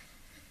that?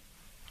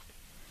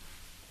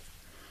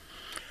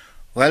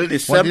 Well,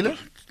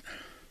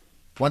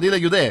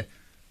 Wandile, you there?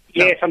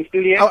 Yes, I'm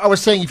still here. I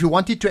was saying, if you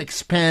wanted to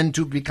expand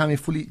to become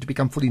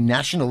fully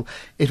national,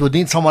 it would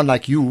need someone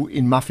like you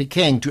in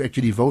Mafeking to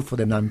actually vote for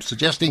them. I'm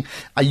suggesting,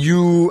 are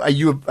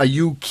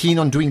you keen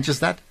on doing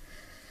just that,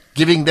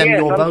 giving them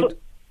your vote?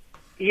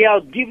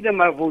 I'll give them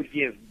my vote,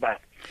 yes, but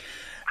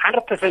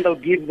 100% I'll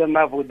give them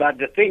my vote. But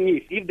the thing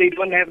is, if they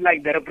don't have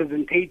like the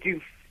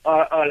representative,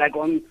 like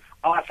on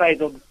our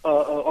side of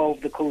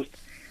the coast,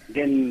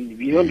 then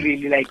we don't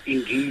really like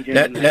engage.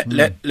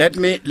 Let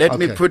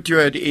me put you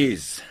at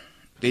ease.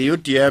 The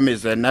UDM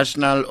is a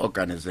national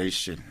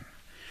organization.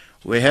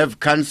 We have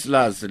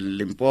councillors in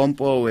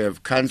Limpopo, we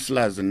have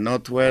councillors in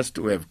Northwest,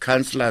 we have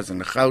councillors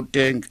in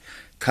Gauteng,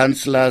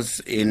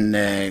 councillors in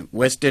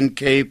Western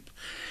Cape,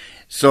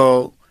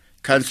 so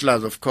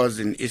councillors, of course,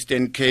 in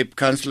Eastern Cape,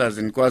 councillors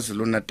in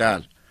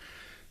KwaZulu-Natal.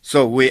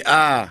 So we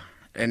are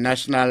a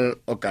national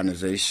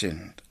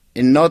organization.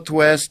 In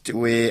Northwest,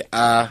 we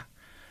are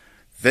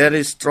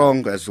very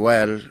strong as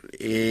well.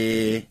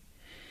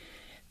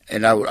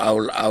 And I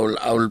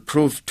will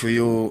prove to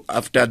you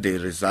after the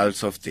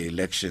results of the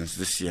elections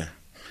this year.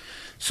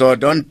 So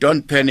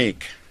don't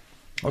panic.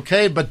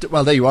 Okay, but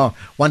well, there you are.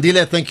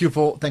 Wandile, thank you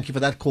for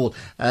that call.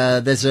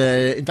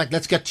 In fact,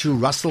 let's get to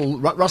Russell.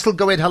 Russell,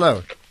 go ahead.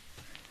 Hello.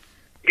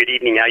 Good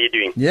evening. How are you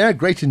doing? Yeah,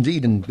 great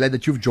indeed, and glad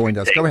that you've joined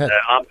us. Thanks. Go ahead.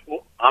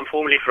 I'm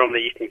formerly from the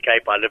Eastern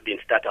Cape. I lived in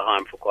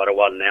Stutterheim for quite a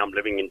while. Now I'm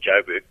living in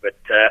Joburg, but.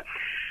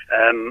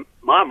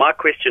 My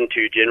question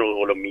to General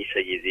Holomisa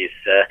is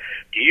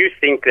do you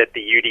think that the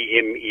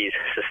UDM is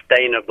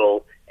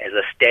sustainable as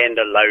a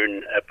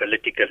standalone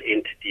political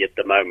entity at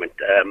the moment?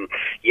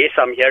 Yes,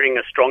 I'm hearing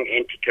a strong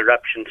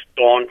anti-corruption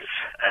stance.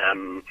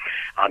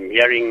 I'm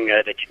hearing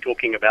that you're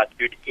talking about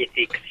good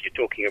ethics. You're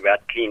talking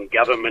about clean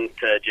government,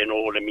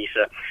 General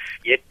Holomisa.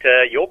 Yet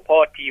your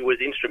party was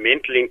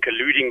instrumental in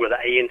colluding with the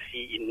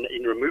ANC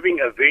in removing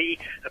a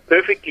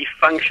perfectly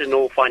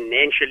functional,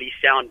 financially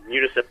sound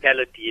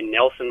municipality in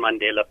Nelson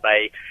Mandela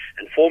Bay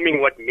and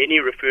forming what many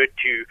refer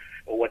to,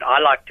 or what I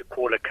like to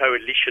call, a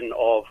coalition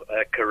of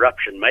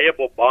corruption. Mayor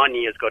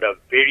Bobani has got a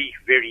very,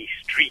 very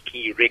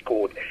streaky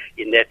record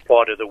in that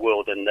part of the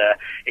world, and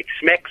it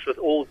smacks, with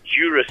all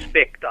due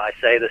respect, I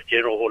say this,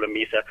 General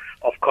Holomisa,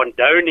 of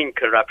condoning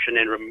corruption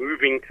and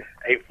removing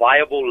a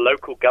viable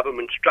local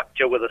government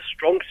structure with a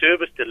strong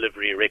service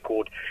delivery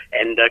record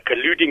and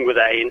colluding with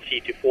the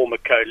ANC to form a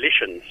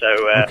coalition.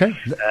 So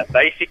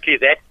basically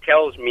that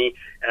tells me,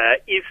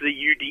 is the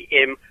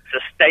UDM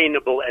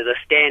sustainable as a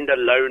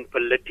standalone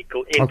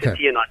political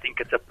entity? And I think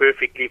it's a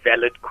perfectly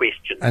valid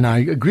question. And I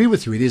agree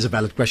with you. It is a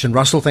valid question.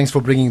 Russell, thanks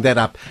for bringing that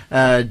up.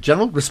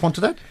 General, respond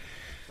to that?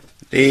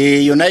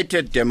 The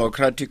United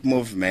Democratic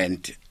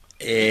Movement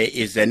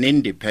is an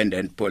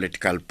independent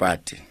political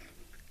party.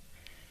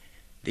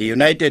 The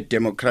United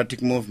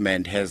Democratic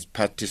Movement has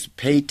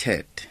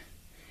participated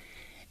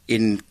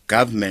in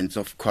governments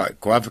of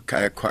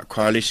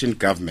coalition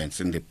governments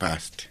in the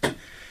past.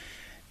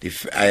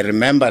 I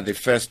remember the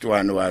first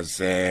one was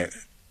at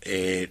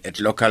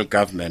local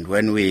government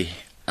when we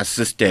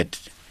assisted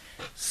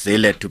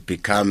Zille to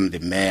become the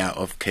mayor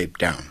of Cape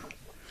Town.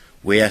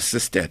 We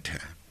assisted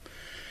her.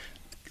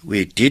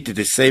 We did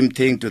the same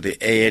thing to the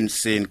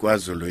ANC in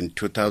KwaZulu in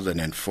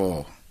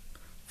 2004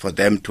 for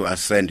them to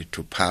ascend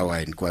to power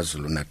in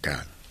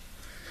KwaZulu-Natal.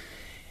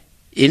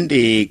 In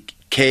the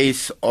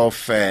case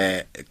of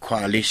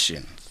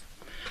coalitions,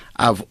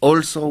 I've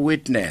also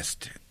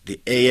witnessed the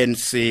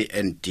ANC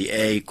and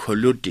DA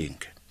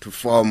colluding to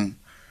form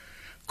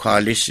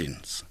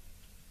coalitions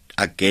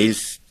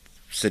against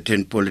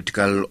certain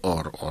political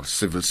or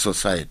civil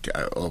society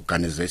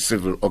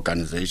civil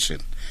organization.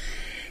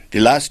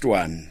 The last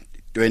one,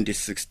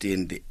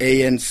 2016, the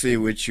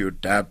ANC, which you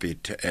dub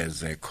it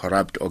as a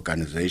corrupt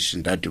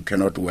organization that you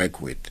cannot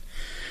work with.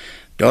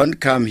 Don't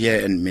come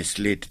here and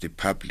mislead the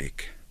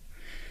public.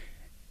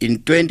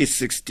 In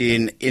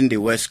 2016, in the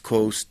West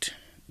Coast,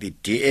 the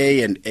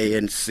DA and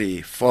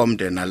ANC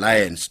formed an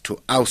alliance to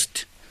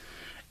oust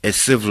a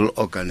civil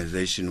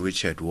organization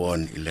which had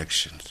won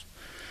elections.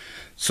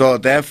 So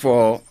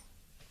therefore,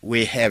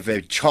 we have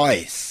a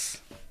choice.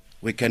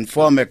 We can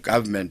form a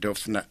government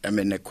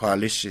a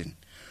coalition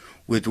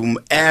with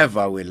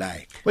whomever we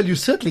like. Well, you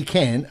certainly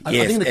can.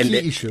 Yes, I think the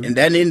key issue... And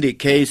then in the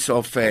case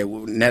of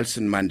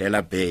Nelson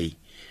Mandela Bay,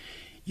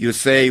 you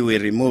say we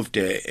removed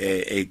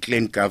a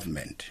clean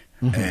government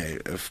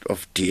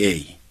of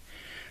DA.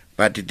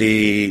 But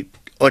the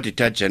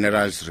Auditor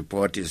General's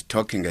report is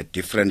talking a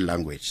different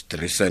language, the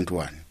recent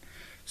one.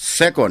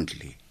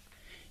 Secondly,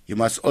 you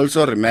must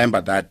also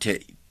remember that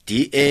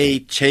DA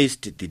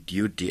chased the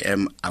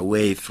UDM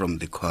away from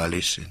the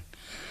coalition,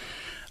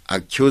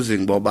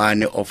 accusing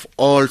Bobane of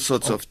all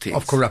sorts of things.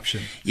 Of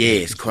corruption.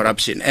 Yes,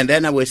 corruption. And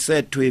then I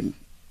said to him,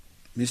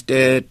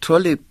 Mr.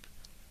 Trollip,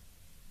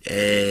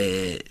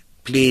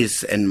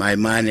 please, and my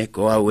money,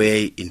 go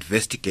away,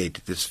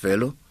 investigate this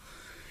fellow.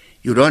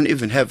 You don't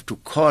even have to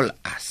call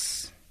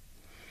us.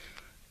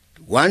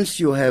 Once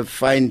you have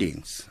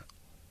findings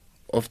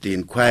of the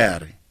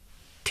inquiry,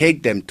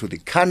 take them to the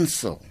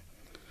council,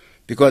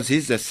 because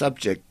he's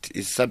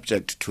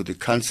subject to the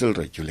council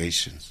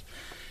regulations.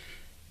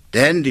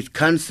 Then the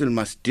council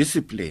must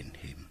discipline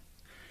him.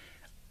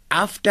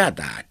 After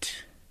that,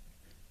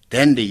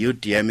 then the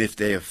UDM,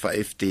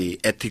 if the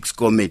ethics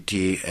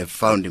committee have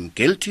found him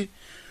guilty,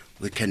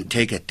 we can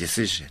take a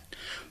decision.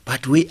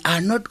 But we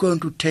are not going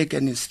to take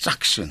an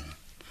instruction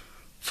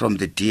from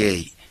the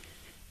DA.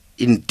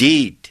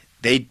 Indeed,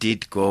 they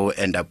did go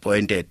and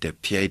appointed the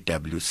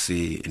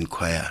PAWC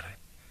inquiry.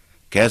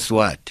 Guess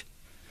what?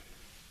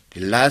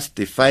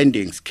 The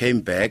findings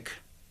came back,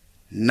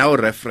 no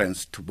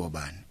reference to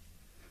Boban.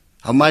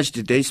 How much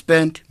did they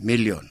spend?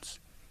 Millions.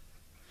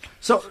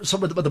 But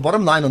the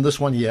bottom line on this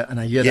one here, and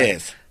I hear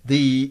yes,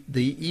 that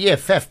the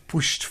EFF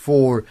pushed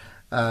for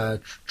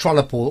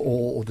Trollip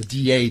or the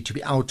DA to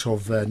be out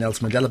of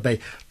Nelson Mandela Bay,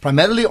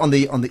 primarily on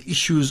the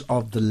issues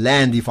of the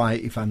land, if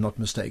I'm not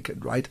mistaken,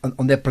 right?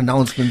 On their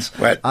pronouncements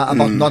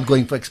about not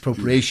going for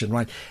expropriation,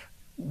 right?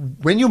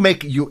 When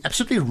you're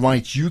absolutely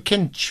right, you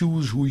can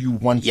choose who you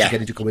want to get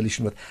into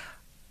coalition with.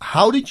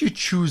 How did you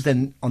choose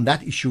then on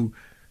that issue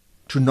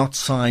to not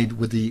side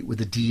with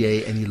the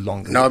DA any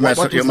longer? No,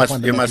 you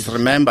must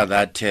remember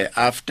that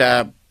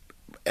after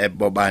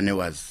Bobane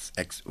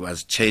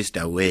was chased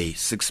away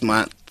 6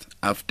 months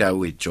after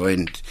we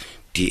joined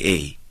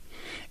DA,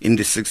 in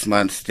the 6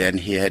 months then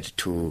he had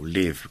to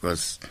leave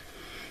because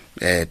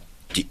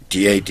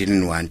DA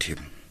didn't want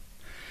him.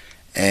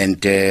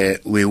 And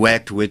we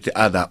worked with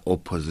other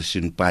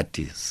opposition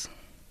parties.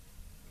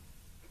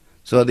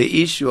 So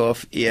the issue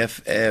of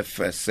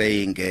EFF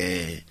saying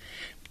they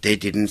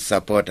didn't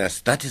support us,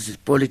 that is the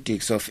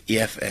politics of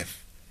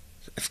EFF.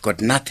 It's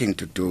got nothing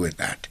to do with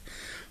that.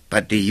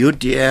 But the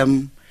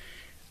UDM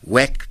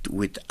worked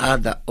with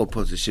other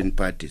opposition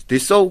parties. The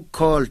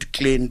so-called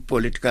clean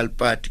political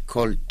party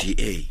called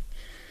DA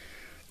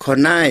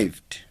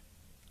connived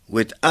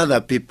with other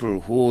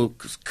people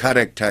whose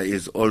character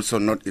is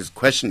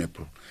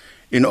questionable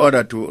in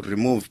order to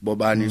remove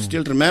Boban. You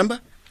still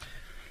remember?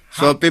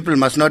 So people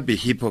must not be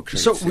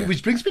hypocrites. So,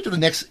 which brings me to the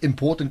next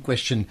important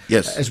question.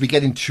 Yes. As we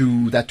get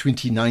into that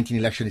 2019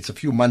 election, it's a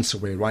few months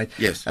away, right?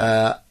 Yes.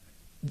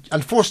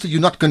 Unfortunately,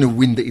 you're not going to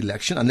win the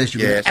election unless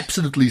you can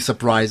absolutely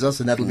surprise us,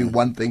 and that'll be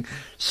one thing.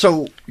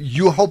 So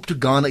you hope to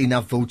garner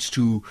enough votes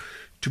to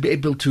be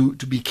able to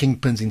be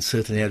kingpins in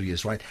certain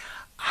areas, right?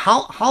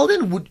 How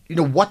then would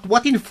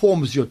what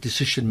informs your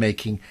decision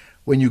making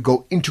when you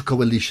go into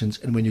coalitions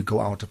and when you go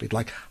out of it?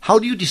 Like, how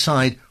do you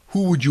decide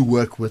who would you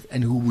work with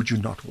and who would you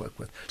not work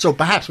with? So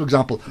perhaps, for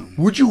example,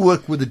 would you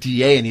work with the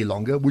DA any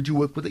longer? Would you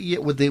work with the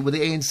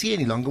ANC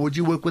any longer? Would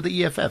you work with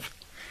the EFF?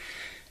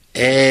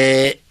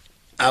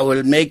 I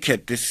will make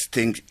this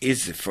thing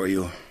easy for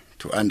you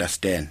to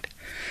understand.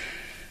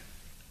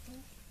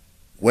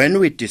 When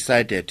we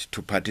decided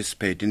to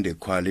participate in the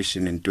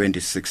coalition in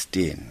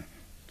 2016,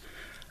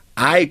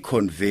 I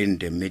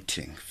convened a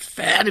meeting,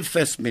 very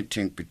first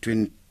meeting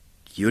between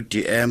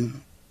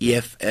UDM,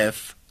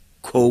 EFF,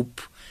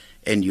 COPE,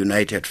 and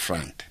United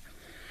Front.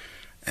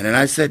 And then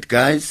I said,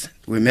 guys,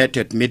 we met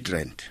at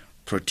Midrand,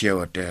 Protea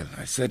Hotel.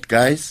 I said,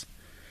 guys,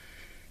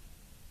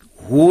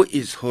 who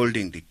is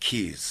holding the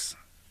keys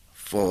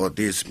for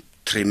these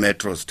 3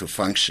 metros to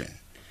function?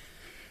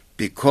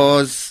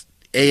 because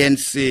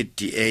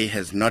ANC-DA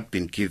has not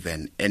been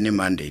given any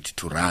mandate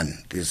to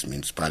run these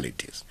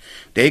municipalities.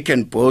 They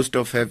can boast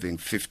of having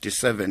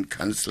 57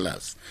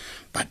 councillors,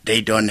 but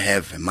they don't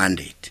have a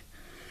mandate.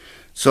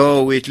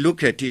 So we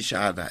looked at each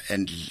other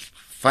and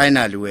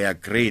finally we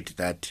agreed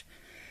that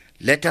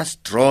let us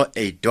draw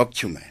a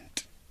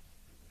document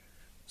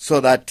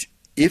so that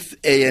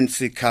if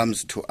ANC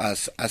comes to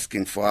us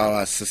asking for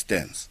our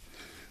assistance,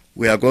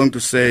 we are going to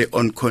say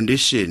on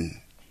condition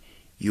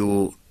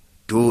you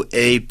do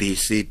A, B,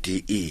 C,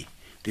 D, E.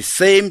 The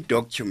same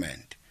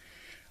document.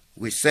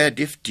 We said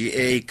if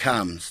DA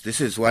comes,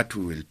 this is what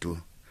we will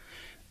do.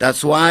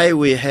 That's why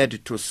we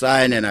had to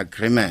sign an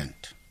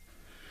agreement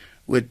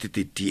with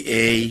the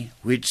DA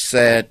which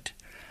said,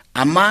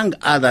 among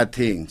other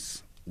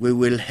things, we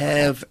will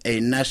have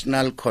a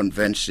national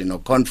convention or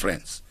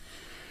conference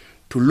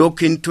to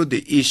look into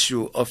the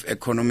issue of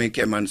economic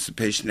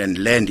emancipation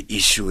and land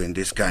issue in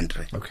this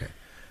country. Okay.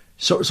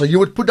 So you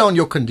would put down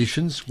your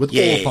conditions with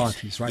all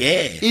parties, right?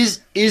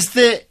 Yes. Is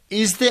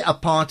there a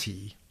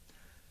party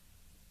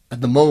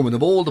at the moment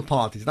of all the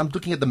parties, and I'm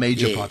looking at the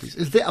major parties,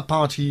 is there a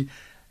party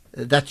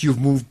that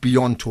you've moved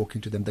beyond talking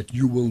to them, that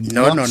you will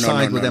not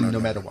side with them no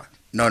matter what?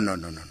 No.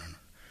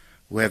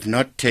 We have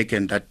not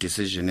taken that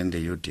decision in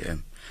the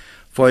UDM.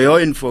 For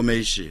your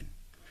information,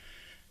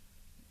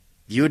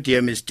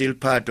 UDM is still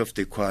part of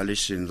the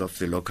coalitions of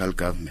the local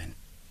government.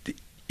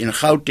 In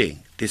Gauteng,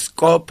 the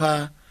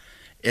SCOPA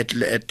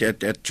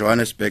at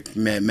Johannesburg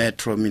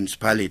Metro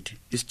Municipality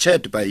is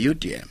chaired by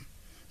UDM,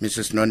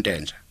 Mrs.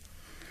 Nondenja.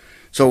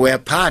 So we are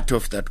part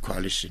of that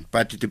coalition.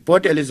 But the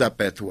Port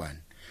Elizabeth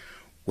one,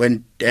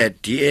 when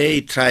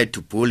DA tried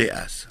to bully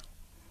us,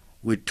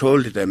 we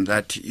told them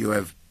that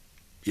you're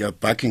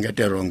barking at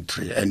the wrong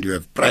tree and you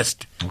have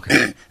pressed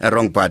a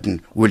wrong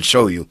button. We'll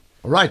show you.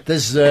 All right, I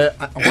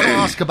want to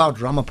ask about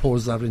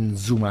Ramaphosa in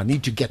Zuma. I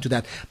need to get to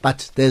that,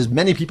 but there's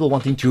many people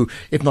wanting to,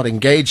 if not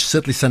engage,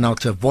 certainly send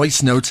out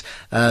voice notes.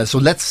 So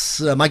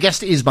my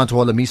guest is Bantu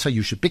Holomisa.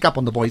 You should pick up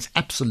on the voice,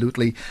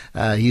 absolutely.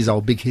 He's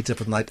our big hitter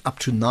for the night, up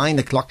to 9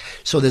 o'clock.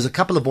 So there's a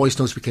couple of voice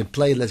notes we can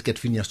play. Let's get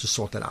Phineas to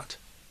sort that out.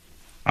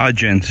 Hi,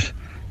 gents.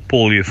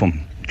 Paul here from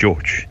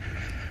George.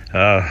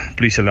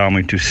 Please allow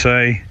me to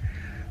say,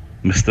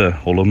 Mr.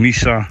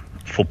 Holomisa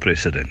for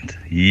president.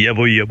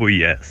 Yebo,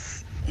 yes.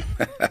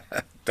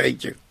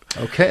 Thank you.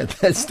 Okay,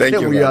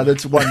 there we are.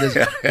 That's one.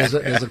 There's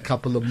a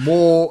couple of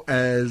more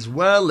as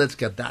well. Let's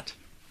get that.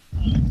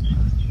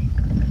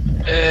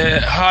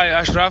 Hi,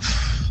 Ashraf.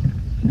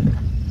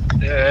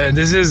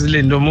 This is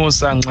Lindomo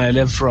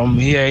Sangele from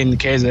here in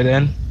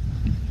KZN.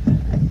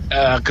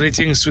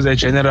 Greetings to the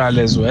General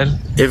as well.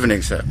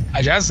 Evening, sir.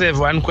 I just have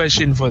one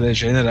question for the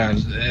General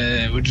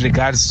with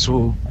regards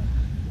to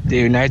the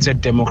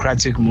United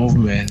Democratic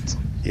Movement.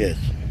 Yes.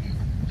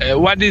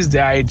 What is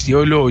the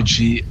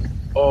ideology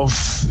of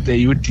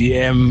the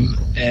UDM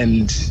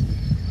and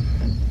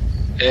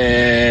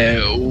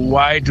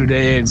why do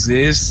they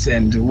exist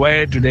and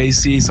where do they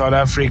see South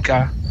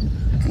Africa?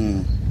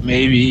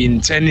 Maybe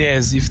in 10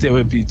 years, if they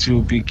were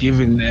to be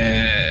given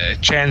a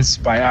chance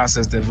by us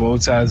as the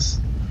voters,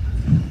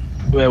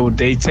 where would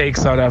they take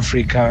South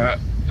Africa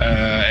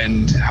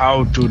and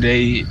how do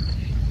they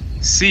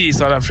see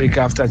South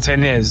Africa after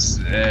 10 years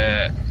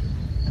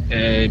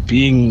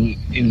being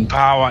in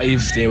power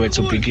if they were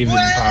to be given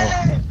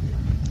power?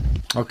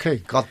 Okay,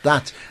 got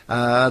that.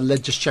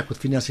 Let's just check with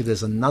Phineas if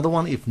there's another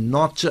one. If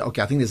not,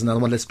 okay, I think there's another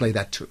one. Let's play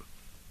that too.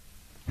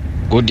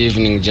 Good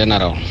evening,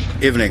 General.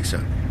 Evening,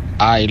 sir.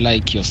 I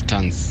like your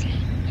stance.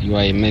 You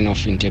are a man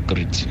of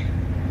integrity.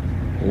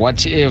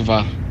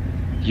 Whatever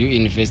you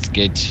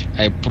investigate,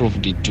 I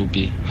proved it to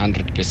be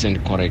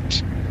 100%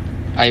 correct.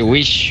 I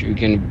wish you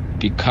can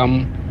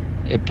become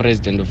a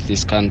president of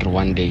this country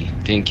one day.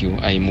 Thank you.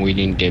 I am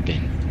William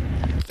Deben.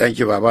 Thank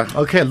you, Baba.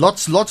 Okay,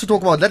 lots to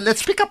talk about.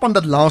 Let's pick up on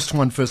that last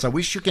one first. I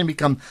wish you can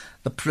become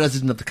the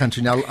president of the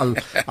country. Now,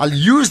 I'll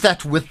use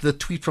that with the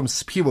tweet from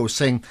Spiro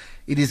saying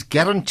it is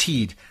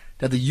guaranteed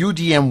that the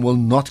UDM will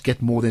not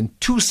get more than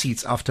 2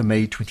 seats after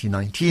May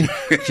 2019.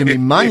 Jimmy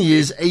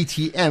Manyi's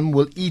ATM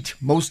will eat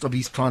most of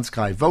his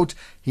Transkei vote.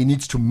 He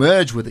needs to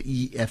merge with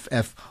the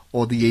EFF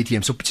or the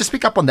ATM. So just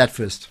pick up on that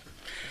first.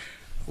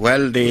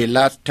 Well, the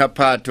last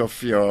part of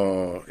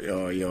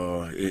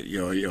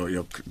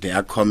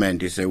their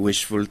comment is a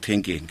wishful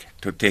thinking,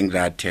 to think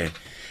that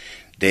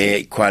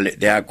they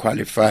are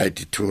qualified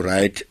to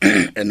write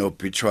an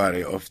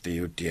obituary of the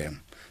UDM.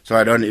 So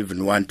I don't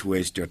even want to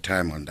waste your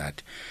time on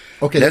that.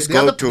 Okay,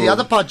 the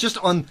other part, just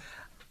on,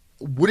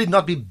 would it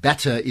not be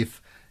better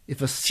if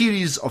a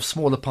series of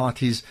smaller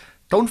parties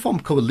don't form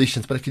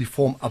coalitions, but actually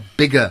form a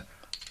bigger,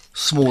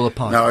 smaller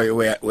party?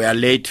 No, we are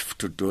late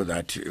to do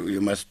that. You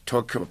must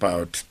talk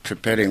about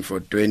preparing for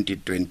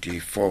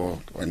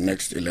 2024 or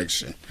next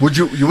election.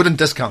 You wouldn't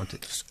discount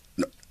it?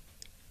 No.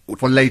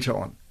 For later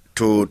on?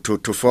 To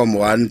form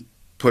one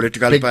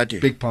political party?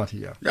 Big party,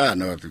 yeah. Yeah,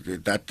 no,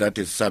 that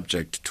is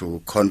subject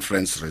to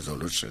conference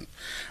resolution.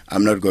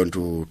 I'm not going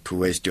to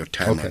waste your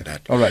time on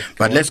that. All right.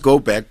 But let's go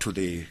back to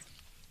the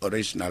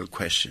original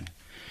question.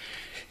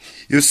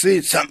 You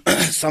see,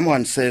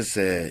 someone says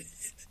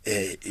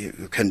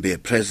you can be a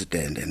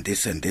president and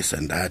this and this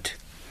and that.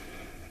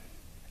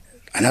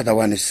 Another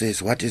one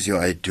says, what is your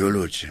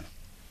ideology?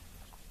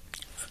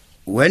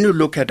 When you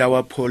look at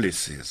our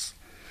policies,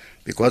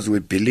 because we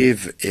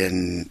believe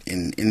in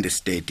the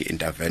state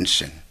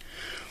intervention,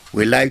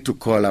 we like to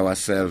call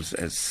ourselves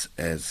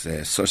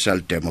as social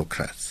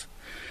democrats.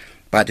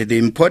 But the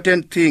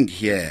important thing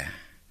here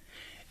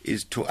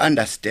is to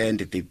understand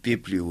the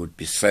people you would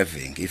be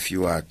serving if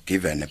you are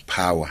given a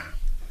power.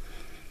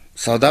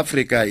 South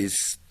Africa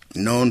is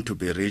known to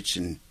be rich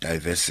in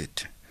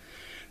diversity.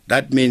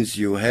 That means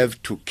you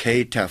have to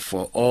cater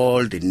for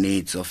all the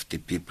needs of the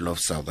people of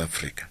South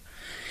Africa.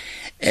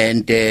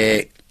 And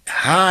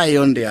high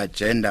on the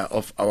agenda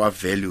of our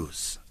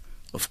values,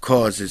 of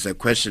course, is a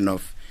question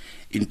of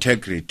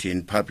integrity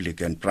in public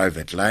and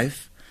private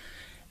life,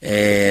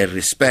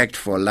 respect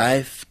for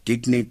life,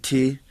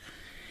 dignity,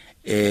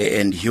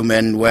 and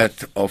human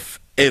worth of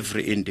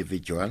every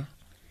individual.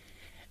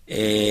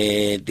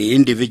 The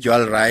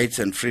individual rights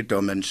and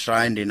freedom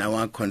enshrined in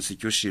our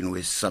constitution,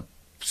 we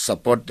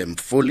support them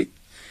fully.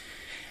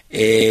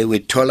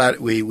 We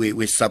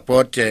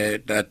support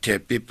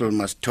that people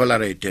must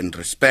tolerate and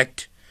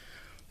respect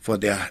for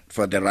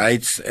the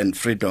rights and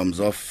freedoms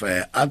of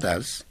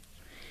others.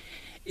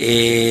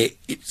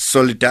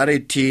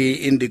 Solidarity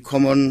in the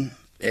common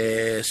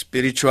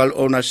spiritual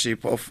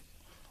ownership of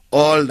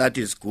all that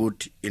is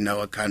good in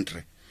our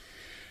country.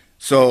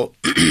 So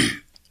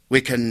we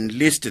can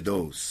list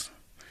those.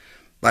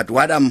 But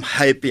what I'm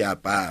happy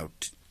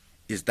about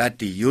is that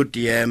the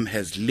UDM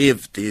has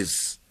lived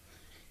these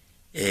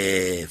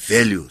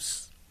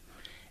values,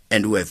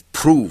 and we have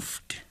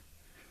proved.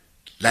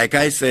 Like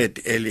I said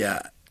earlier,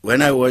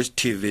 when I watch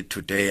TV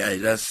today, I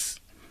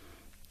just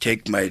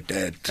take my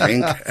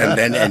drink and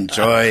then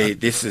enjoy.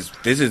 This is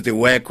the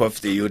work of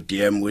the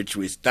UDM which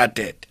we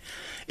started.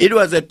 It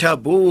was a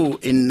taboo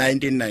in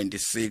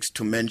 1996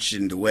 to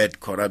mention the word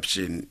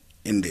corruption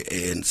in the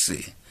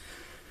ANC.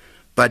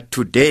 But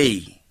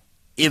today,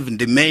 even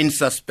the main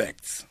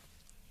suspects,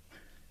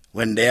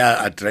 when they are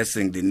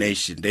addressing the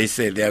nation, they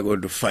say they are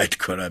going to fight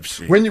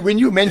corruption. When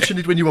you mentioned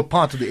it when you were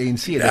part of the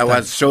ANC, I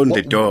was shown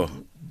the door.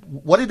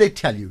 What did they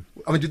tell you?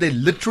 I mean, did they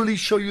literally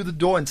show you the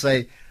door and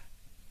say,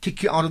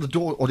 kick you out of the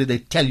door, or did they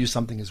tell you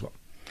something as well?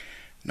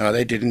 No,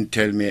 they didn't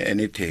tell me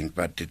anything,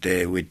 but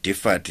we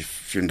differed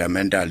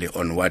fundamentally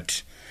on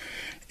what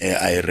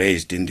I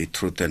raised in the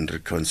Truth and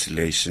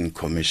Reconciliation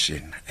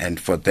Commission. And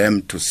for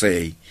them to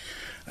say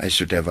I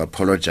should have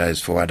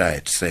apologized for what I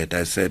had said,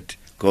 I said,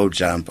 go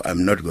jump,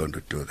 I'm not going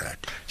to do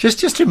that.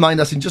 Just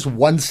remind us in just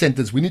one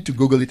sentence, we need to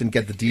Google it and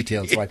get the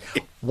details right.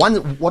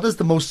 What is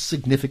the most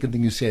significant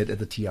thing you said at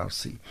the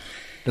TRC?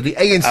 That the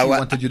ANC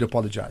wanted you to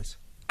apologize.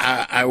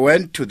 I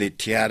went to the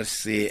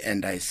TRC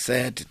and I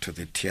said to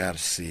the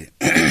TRC,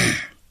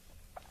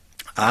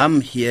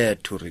 I'm here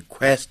to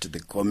request the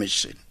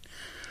commission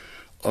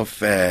of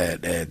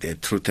the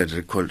Truth and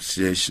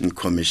Reconciliation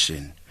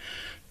Commission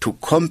to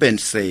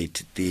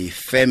compensate the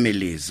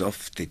families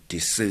of the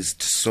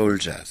deceased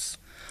soldiers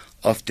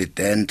of the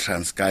then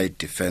Transkei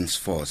Defence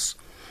Force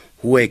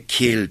who were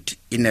killed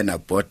in an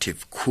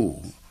abortive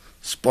coup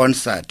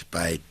sponsored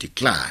by de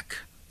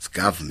Klerk's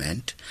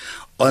government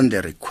on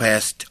the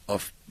request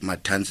of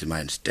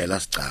Matanzima and Stella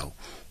Stau,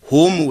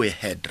 whom we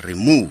had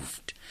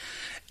removed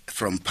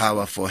from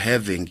power for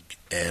having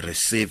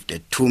received a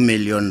 2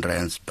 million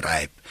rands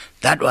bribe.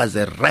 That was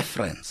a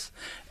reference.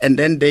 And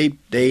then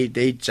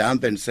they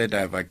jump and said,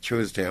 I've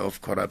accused her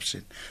of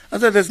corruption. I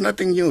said, there's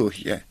nothing new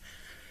here.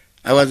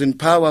 I was in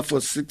power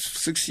for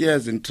six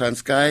years in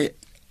Transkei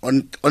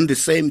on the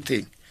same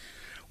thing.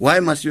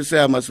 Why must you say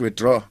I must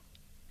withdraw?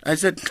 I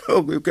said,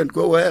 no, you can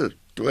go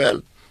to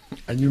hell.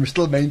 And you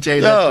still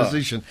maintain that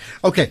position.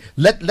 Okay,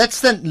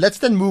 let's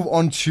then move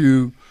on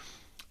to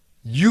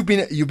you've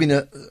been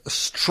a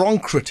strong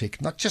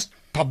critic, not just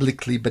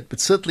publicly but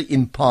certainly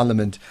in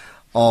Parliament,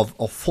 of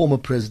former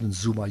President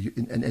Zuma,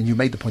 and you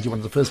made the point you're one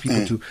of the first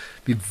people to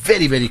be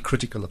very, very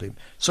critical of him.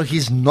 So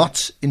he's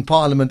not in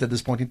Parliament at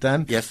this point in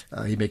time. Yes.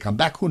 He may come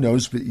back, who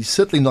knows, but he's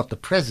certainly not the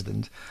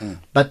president.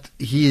 But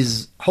he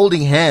is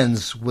holding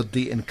hands with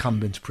the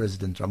incumbent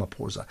President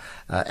Ramaphosa,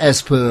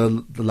 as per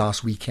the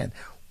last weekend.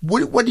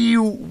 What do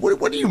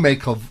you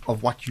make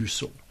of what you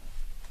saw?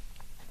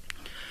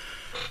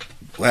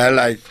 Well,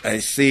 I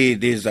see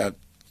these are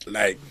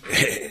like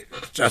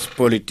just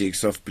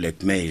politics of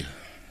blackmail,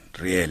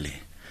 really.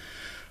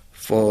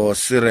 For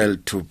Cyril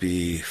to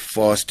be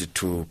forced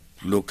to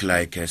look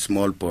like a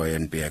small boy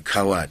and be a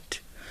coward,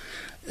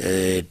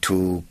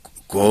 to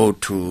go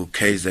to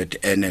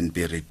KZN and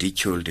be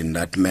ridiculed in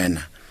that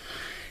manner.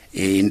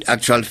 In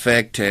actual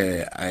fact,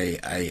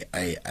 I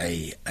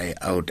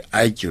would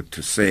argue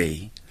to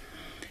say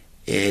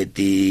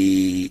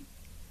the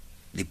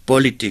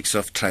politics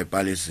of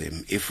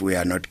tribalism, if we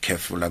are not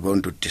careful, are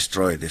going to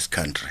destroy this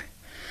country.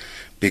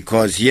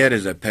 Because here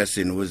is a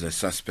person who is a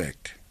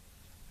suspect,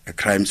 a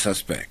crime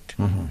suspect.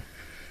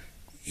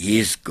 He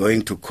is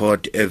going to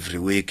court every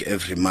week,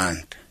 every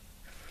month.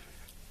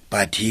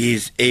 but he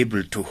is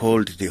able to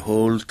hold the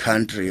whole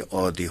country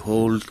or the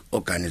whole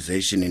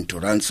organization into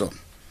ransom,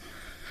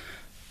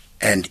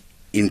 and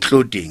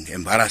including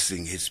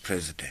embarrassing his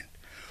president.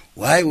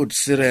 Why would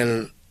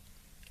Cyril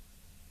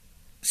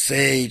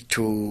say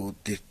to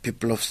the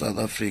people of South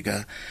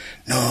Africa,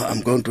 no,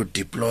 I'm going to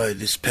deploy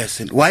this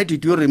person? Why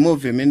did you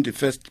remove him in the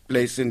first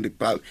place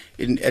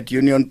at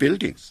Union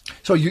Buildings?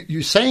 So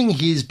you're saying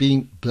he's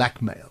being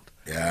blackmailed.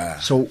 Yeah.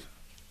 So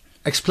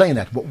explain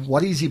that.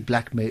 What is he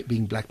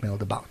being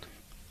blackmailed about?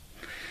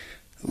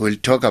 We'll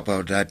talk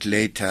about that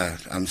later.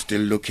 I'm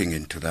still looking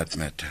into that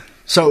matter.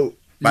 So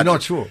you're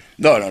not sure?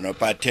 No.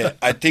 But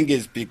I think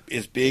he's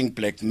being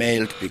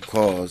blackmailed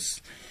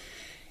because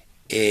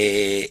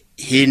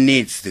he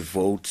needs the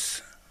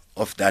votes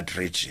of that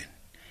region.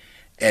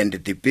 And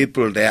the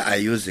people there are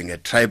using a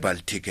tribal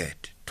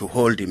ticket to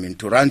hold him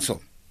into ransom.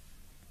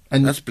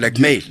 And that's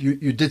blackmail.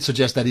 You did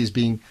suggest that he's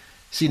being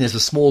seen as a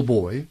small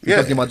boy. You're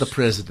talking about the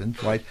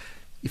president, right?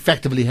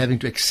 Effectively having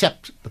to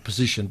accept the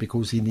position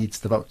because he needs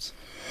the votes.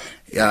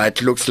 Yeah,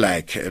 it looks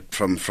like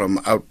from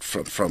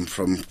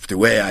the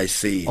way I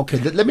see it. Okay,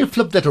 let me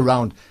flip that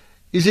around.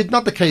 Is it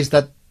not the case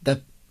that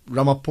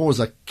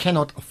Ramaphosa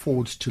cannot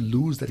afford to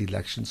lose that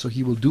election, so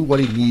he will do what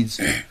he needs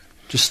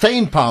to stay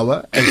in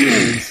power as the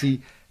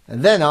ANC,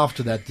 and then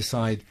after that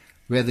decide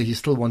whether he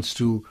still wants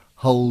to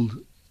hold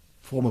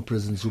former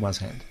President Zuma's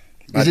hand?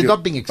 Is it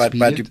not being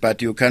expedient?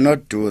 But you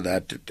cannot do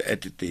that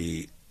at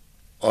the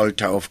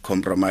altar of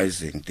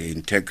compromising the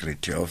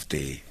integrity of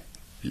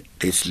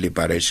this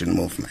liberation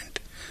movement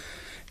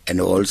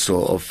and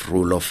also of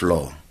rule of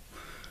law.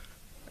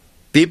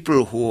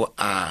 People who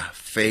are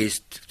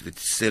faced with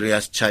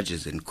serious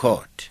charges in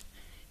court,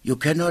 you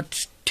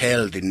cannot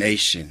tell the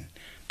nation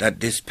that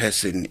this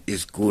person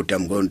is good,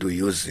 I'm going to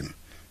use him,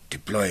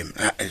 deploy him.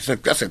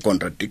 That's a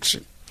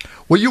contradiction.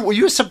 Were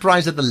you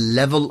surprised at the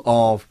level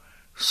of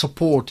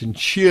support and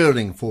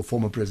cheering for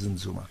former President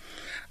Zuma?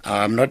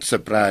 I'm not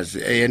surprised.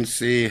 The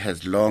ANC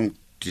has long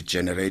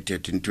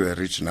degenerated into a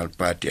regional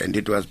party, and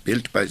it was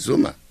built by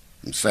Zuma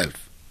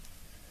himself.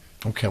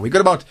 Okay, we've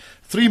got about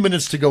 3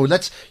 minutes to go.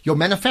 Your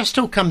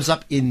manifesto comes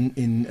up in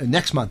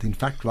next month, in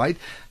fact, right?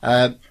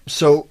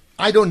 So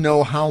I don't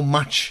know how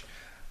much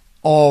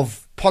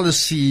of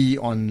policy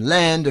on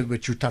land,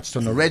 which you touched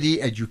on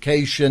already,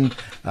 education,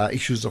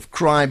 issues of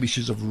crime,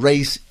 issues of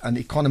race and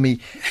economy,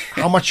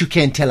 how much you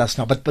can tell us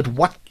now. But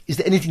what is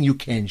there anything you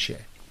can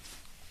share?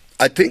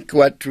 I think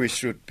what we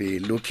should be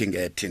looking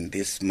at in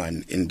this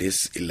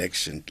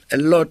election, a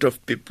lot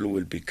of people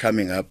will be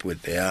coming up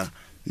with their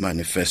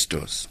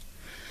manifestos.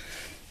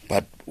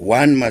 But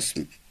one must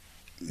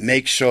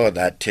make sure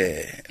that,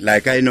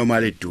 like I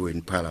normally do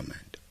in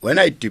Parliament, when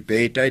I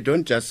debate, I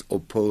don't just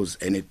oppose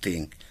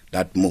anything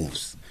that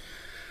moves.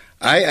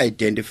 I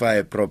identify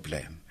a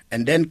problem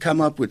and then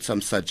come up with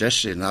some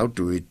suggestion. How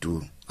do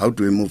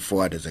we move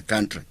forward as a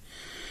country?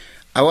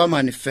 Our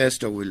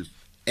manifesto will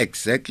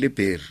exactly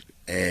be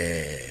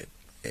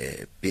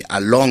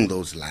along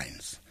those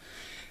lines.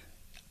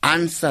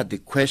 Answer the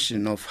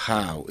question of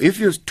how. If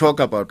you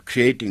talk about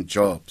creating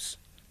jobs,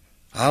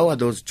 how are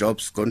those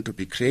jobs going to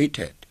be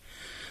created?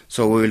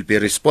 So we will be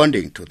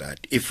responding to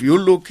that. If you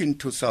look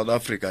into South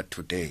Africa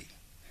today,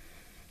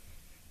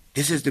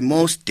 this is the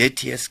most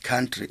dirtiest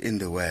country in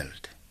the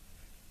world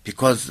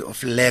because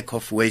of lack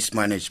of waste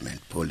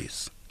management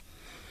policy.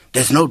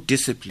 There's no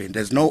discipline.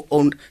 There's no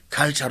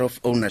culture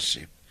of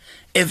ownership.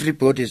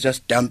 Everybody is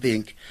just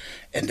dumping,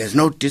 and there's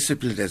no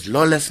discipline. There's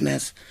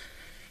lawlessness.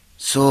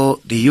 So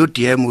the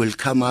UDM will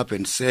come up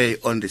and say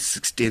on the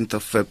 16th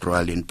of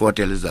February in Port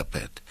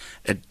Elizabeth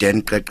at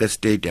Den Kreke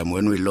Stadium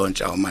when we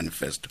launch our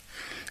manifesto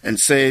and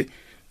say,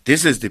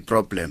 this is the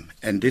problem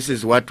and this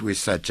is what we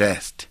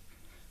suggest.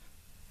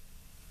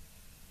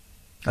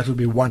 That would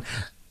be one.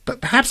 But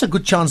perhaps a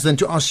good chance then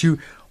to ask you,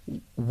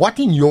 what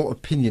in your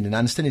opinion, and I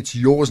understand it's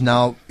yours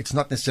now, it's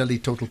not necessarily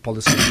total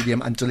policy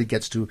UDM until it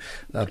gets to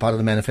part of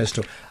the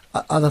manifesto,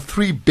 are the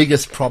three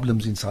biggest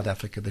problems in South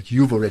Africa that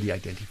you've already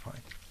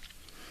identified?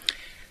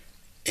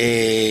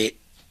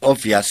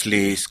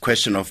 Obviously, it's a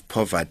question of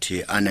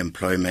poverty,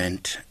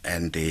 unemployment,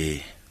 and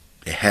the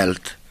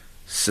health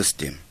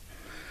system.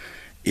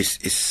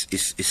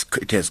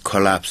 It has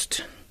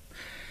collapsed.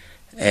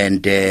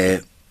 And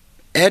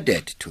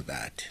added to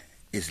that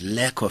is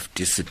lack of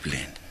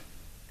discipline,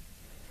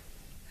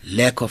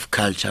 lack of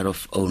culture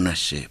of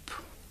ownership,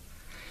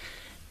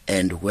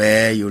 and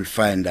where you'll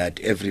find that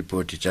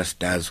everybody just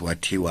does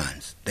what he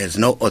wants. There's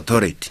no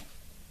authority.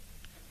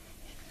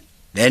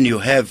 Then you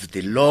have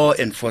the law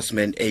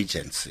enforcement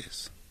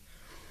agencies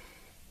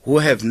who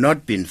have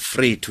not been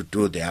free to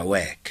do their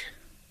work,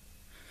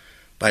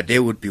 but they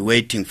would be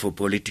waiting for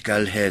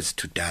political heads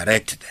to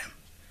direct them.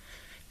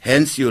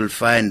 Hence, you'll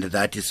find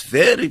that it's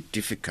very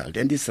difficult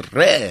and it's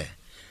rare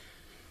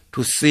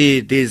to see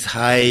these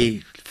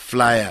high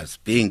flyers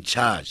being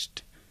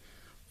charged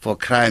for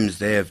crimes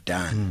they have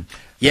done.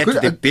 Yet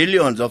the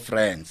billions of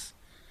rands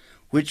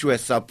which were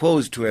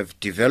supposed to have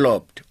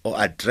developed or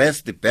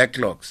addressed the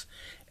backlogs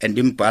and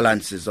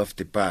imbalances of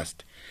the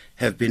past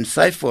have been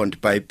siphoned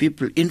by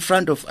people in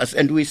front of us,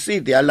 and we see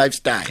their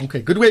lifestyle.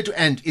 Okay, good way to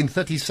end in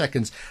 30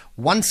 seconds.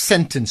 One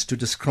sentence to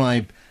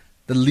describe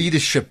the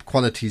leadership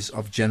qualities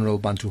of General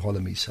Bantu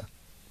Holomisa.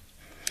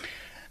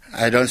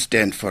 I don't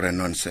stand for a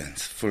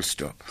nonsense. Full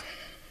stop.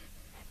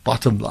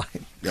 Bottom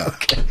line. Yeah.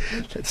 Okay,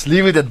 let's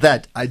leave it at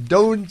that. I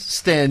don't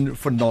stand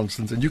for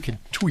nonsense, and you can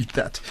tweet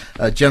that.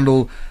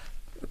 General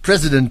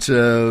President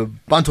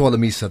Bantu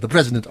Holomisa, the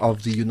president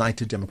of the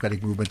United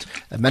Democratic Movement.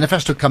 A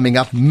manifesto coming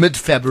up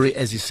mid-February,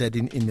 as he said,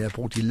 in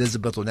Port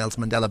Elizabeth or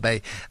Nelson Mandela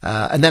Bay.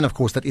 And then, of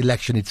course, that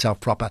election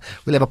itself proper.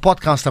 We'll have a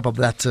podcast up of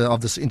that,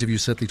 of this interview,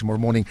 certainly tomorrow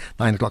morning,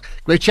 9 o'clock.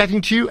 Great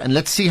chatting to you, and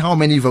let's see how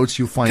many votes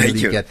you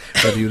finally get,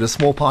 whether you're a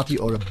small party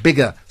or a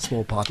bigger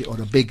small party or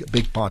a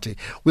big party.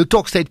 We'll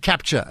talk state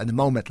capture in a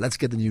moment. Let's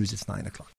get the news. It's 9 o'clock.